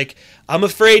merchant, like, I'm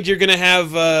afraid you're gonna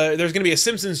have, there's gonna be a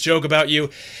Simpsons joke about you.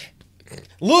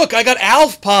 Look, I got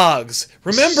Alf Pogs.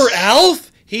 Remember Alf?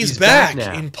 He's back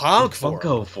in Pog form.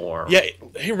 Funko form. Yeah,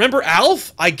 hey, remember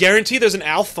Alf? I guarantee there's an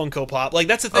Alf Funko Pop. Like,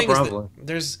 that's the thing. Probably.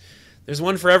 There's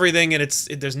one for everything, and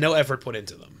there's no effort put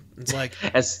into them. It's like,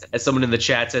 as someone in the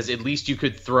chat says, at least you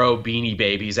could throw Beanie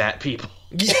Babies at people.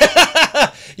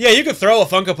 Yeah, you could throw a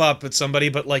Funko Pop at somebody,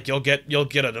 but like you'll get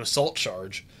an assault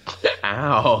charge.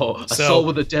 Ow! Assault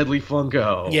with a deadly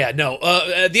Funko. Yeah, no.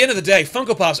 At the end of the day,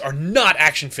 Funko Pops are not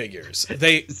action figures.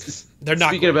 They're not.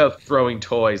 Speaking about throwing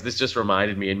toys, this just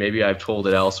reminded me, and maybe I've told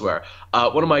it elsewhere.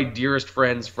 One of my dearest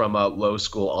friends from low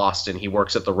school, Austin, he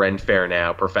works at the Ren Fair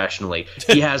now professionally.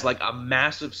 He has like a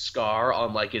massive scar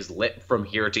on like his lip from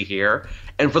here to here.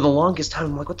 And for the longest time,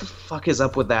 I'm like, what the fuck is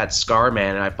up with that scar,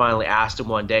 man? And I finally asked him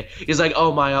one day. He's like,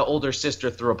 oh, my older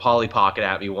sister threw a Polly Pocket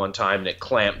at me one time and it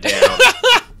clamped down.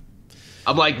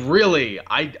 I'm like, really?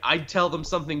 I'd tell them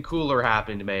something cooler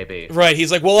happened, maybe. Right,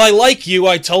 he's like, well, I like you,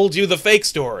 I told you the fake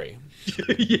story.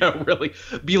 Yeah, really.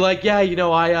 Be like, yeah,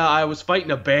 I was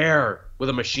fighting a bear with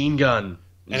a machine gun.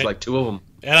 There's like 2 of them.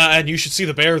 And you should see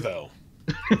the bear, though.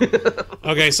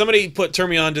 Okay, somebody turned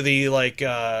me on to the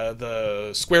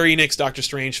the Square Enix Doctor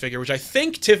Strange figure, which I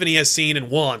think Tiffany has seen and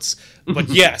wants. But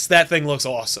yes, that thing looks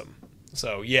awesome.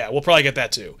 So yeah, we'll probably get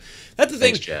that too. That's the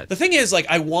thing. Thanks, Chad. The thing is, like,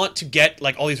 I want to get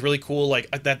like all these really cool,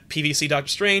 like that PVC Doctor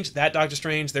Strange, that Doctor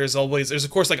Strange. There's of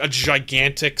course like a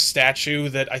gigantic statue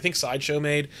that I think Sideshow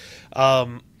made.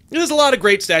 There's a lot of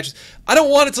great statues. I don't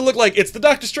want it to look like it's the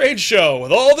Doctor Strange show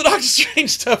with all the Doctor Strange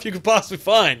stuff you could possibly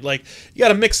find. Like, you got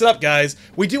to mix it up, guys.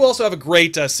 We do also have a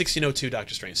great 1602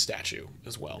 Doctor Strange statue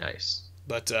as well. Nice.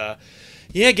 But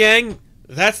yeah, gang,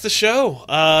 that's the show.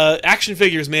 Action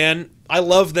figures, man. I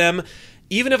love them.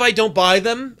 Even if I don't buy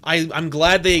them, I'm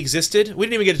glad they existed. We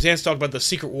didn't even get a chance to talk about the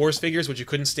Secret Wars figures, which you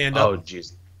couldn't stand up. Oh,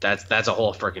 jeez. That's a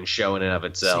whole freaking show in and of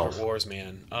itself. Secret Wars,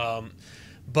 man.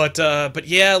 But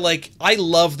yeah, like, I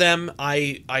love them.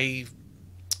 And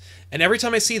every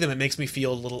time I see them, it makes me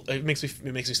feel a little. It makes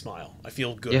me smile. I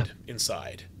feel good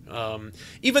inside.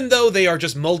 Even though they are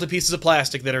just molded pieces of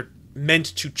plastic that are meant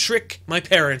to trick my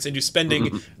parents into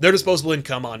spending their disposable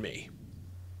income on me.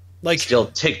 Like, still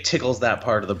tickles that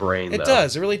part of the brain. It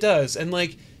does. It really does. And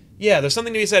like, yeah, there's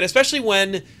something to be said, especially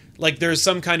when like there's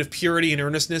some kind of purity and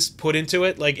earnestness put into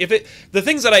it. Like, the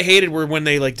things that I hated were when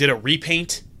they like did a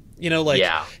repaint. You know, like,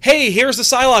 hey, here's the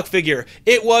Psylocke figure.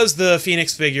 It was the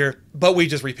Phoenix figure, but we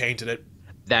just repainted it.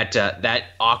 That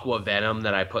Aqua Venom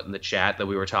that I put in the chat that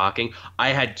we were talking, I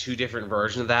had 2 different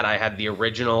versions of that. I had the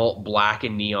original black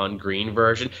and neon green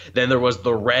version. Then there was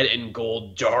the red and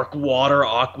gold dark water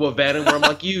Aqua Venom, where I'm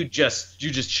like, you just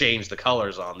changed the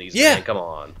colors on these. Yeah, man. Come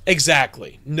on.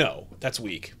 Exactly. No, that's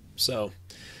weak. So,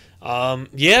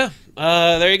 yeah.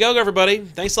 There you go, everybody.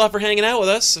 Thanks a lot for hanging out with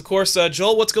us. Of course,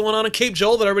 Joel, what's going on in Cape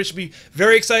Joel that everybody should be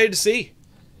very excited to see?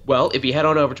 Well, if you head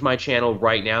on over to my channel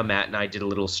right now, Matt and I did a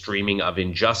little streaming of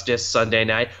Injustice Sunday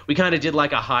night. We kind of did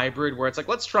like a hybrid where it's like,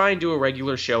 let's try and do a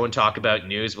regular show and talk about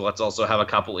news, but let's also have a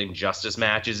couple Injustice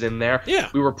matches in there. Yeah.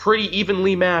 We were pretty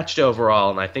evenly matched overall,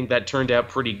 and I think that turned out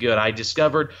pretty good. I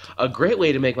discovered a great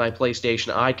way to make my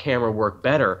PlayStation Eye camera work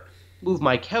better: move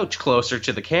my couch closer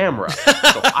to the camera.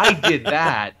 So I did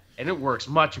that, and it works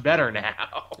much better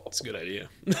now. That's a good idea.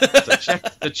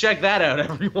 So check that out,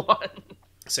 everyone.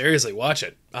 Seriously, watch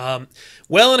it.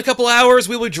 Well, in a couple hours,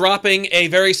 we will be dropping a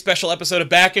very special episode of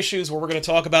Back Issues where we're going to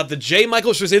talk about the J.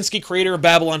 Michael Straczynski creator of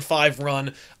Babylon 5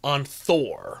 run on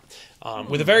Thor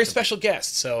with a very special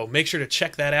guest. So make sure to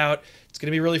check that out. It's going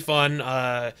to be really fun.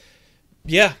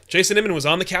 Yeah, Jason Inman was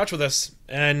on the couch with us,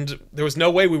 and there was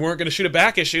no way we weren't going to shoot a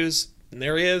Back Issues, and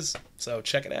there he is. So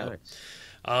check it out.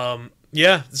 Nice.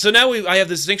 Yeah, so now I have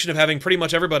the distinction of having pretty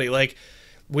much everybody. Like,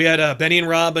 we had Benny and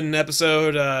Rob in an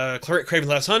episode, Kraven's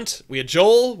Last Hunt. We had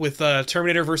Joel with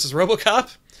Terminator versus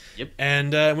RoboCop. Yep.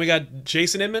 And we got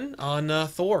Jason Inman on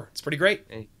Thor. It's pretty great.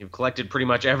 Hey, you've collected pretty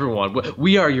much everyone.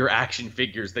 We are your action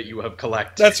figures that you have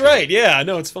collected. That's right. Yeah, I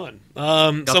know, it's fun.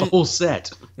 Got the whole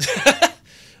set.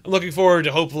 I'm looking forward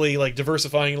to hopefully like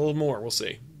diversifying it a little more. We'll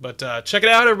see. But check it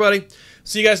out, everybody.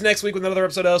 See you guys next week with another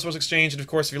episode of Elseworlds Exchange. And of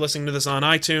course, if you're listening to this on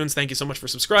iTunes, thank you so much for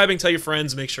subscribing. Tell your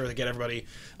friends. Make sure to get everybody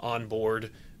on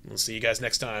board. We'll see you guys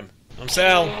next time. I'm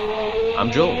Sal.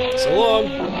 I'm Joel. So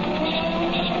long.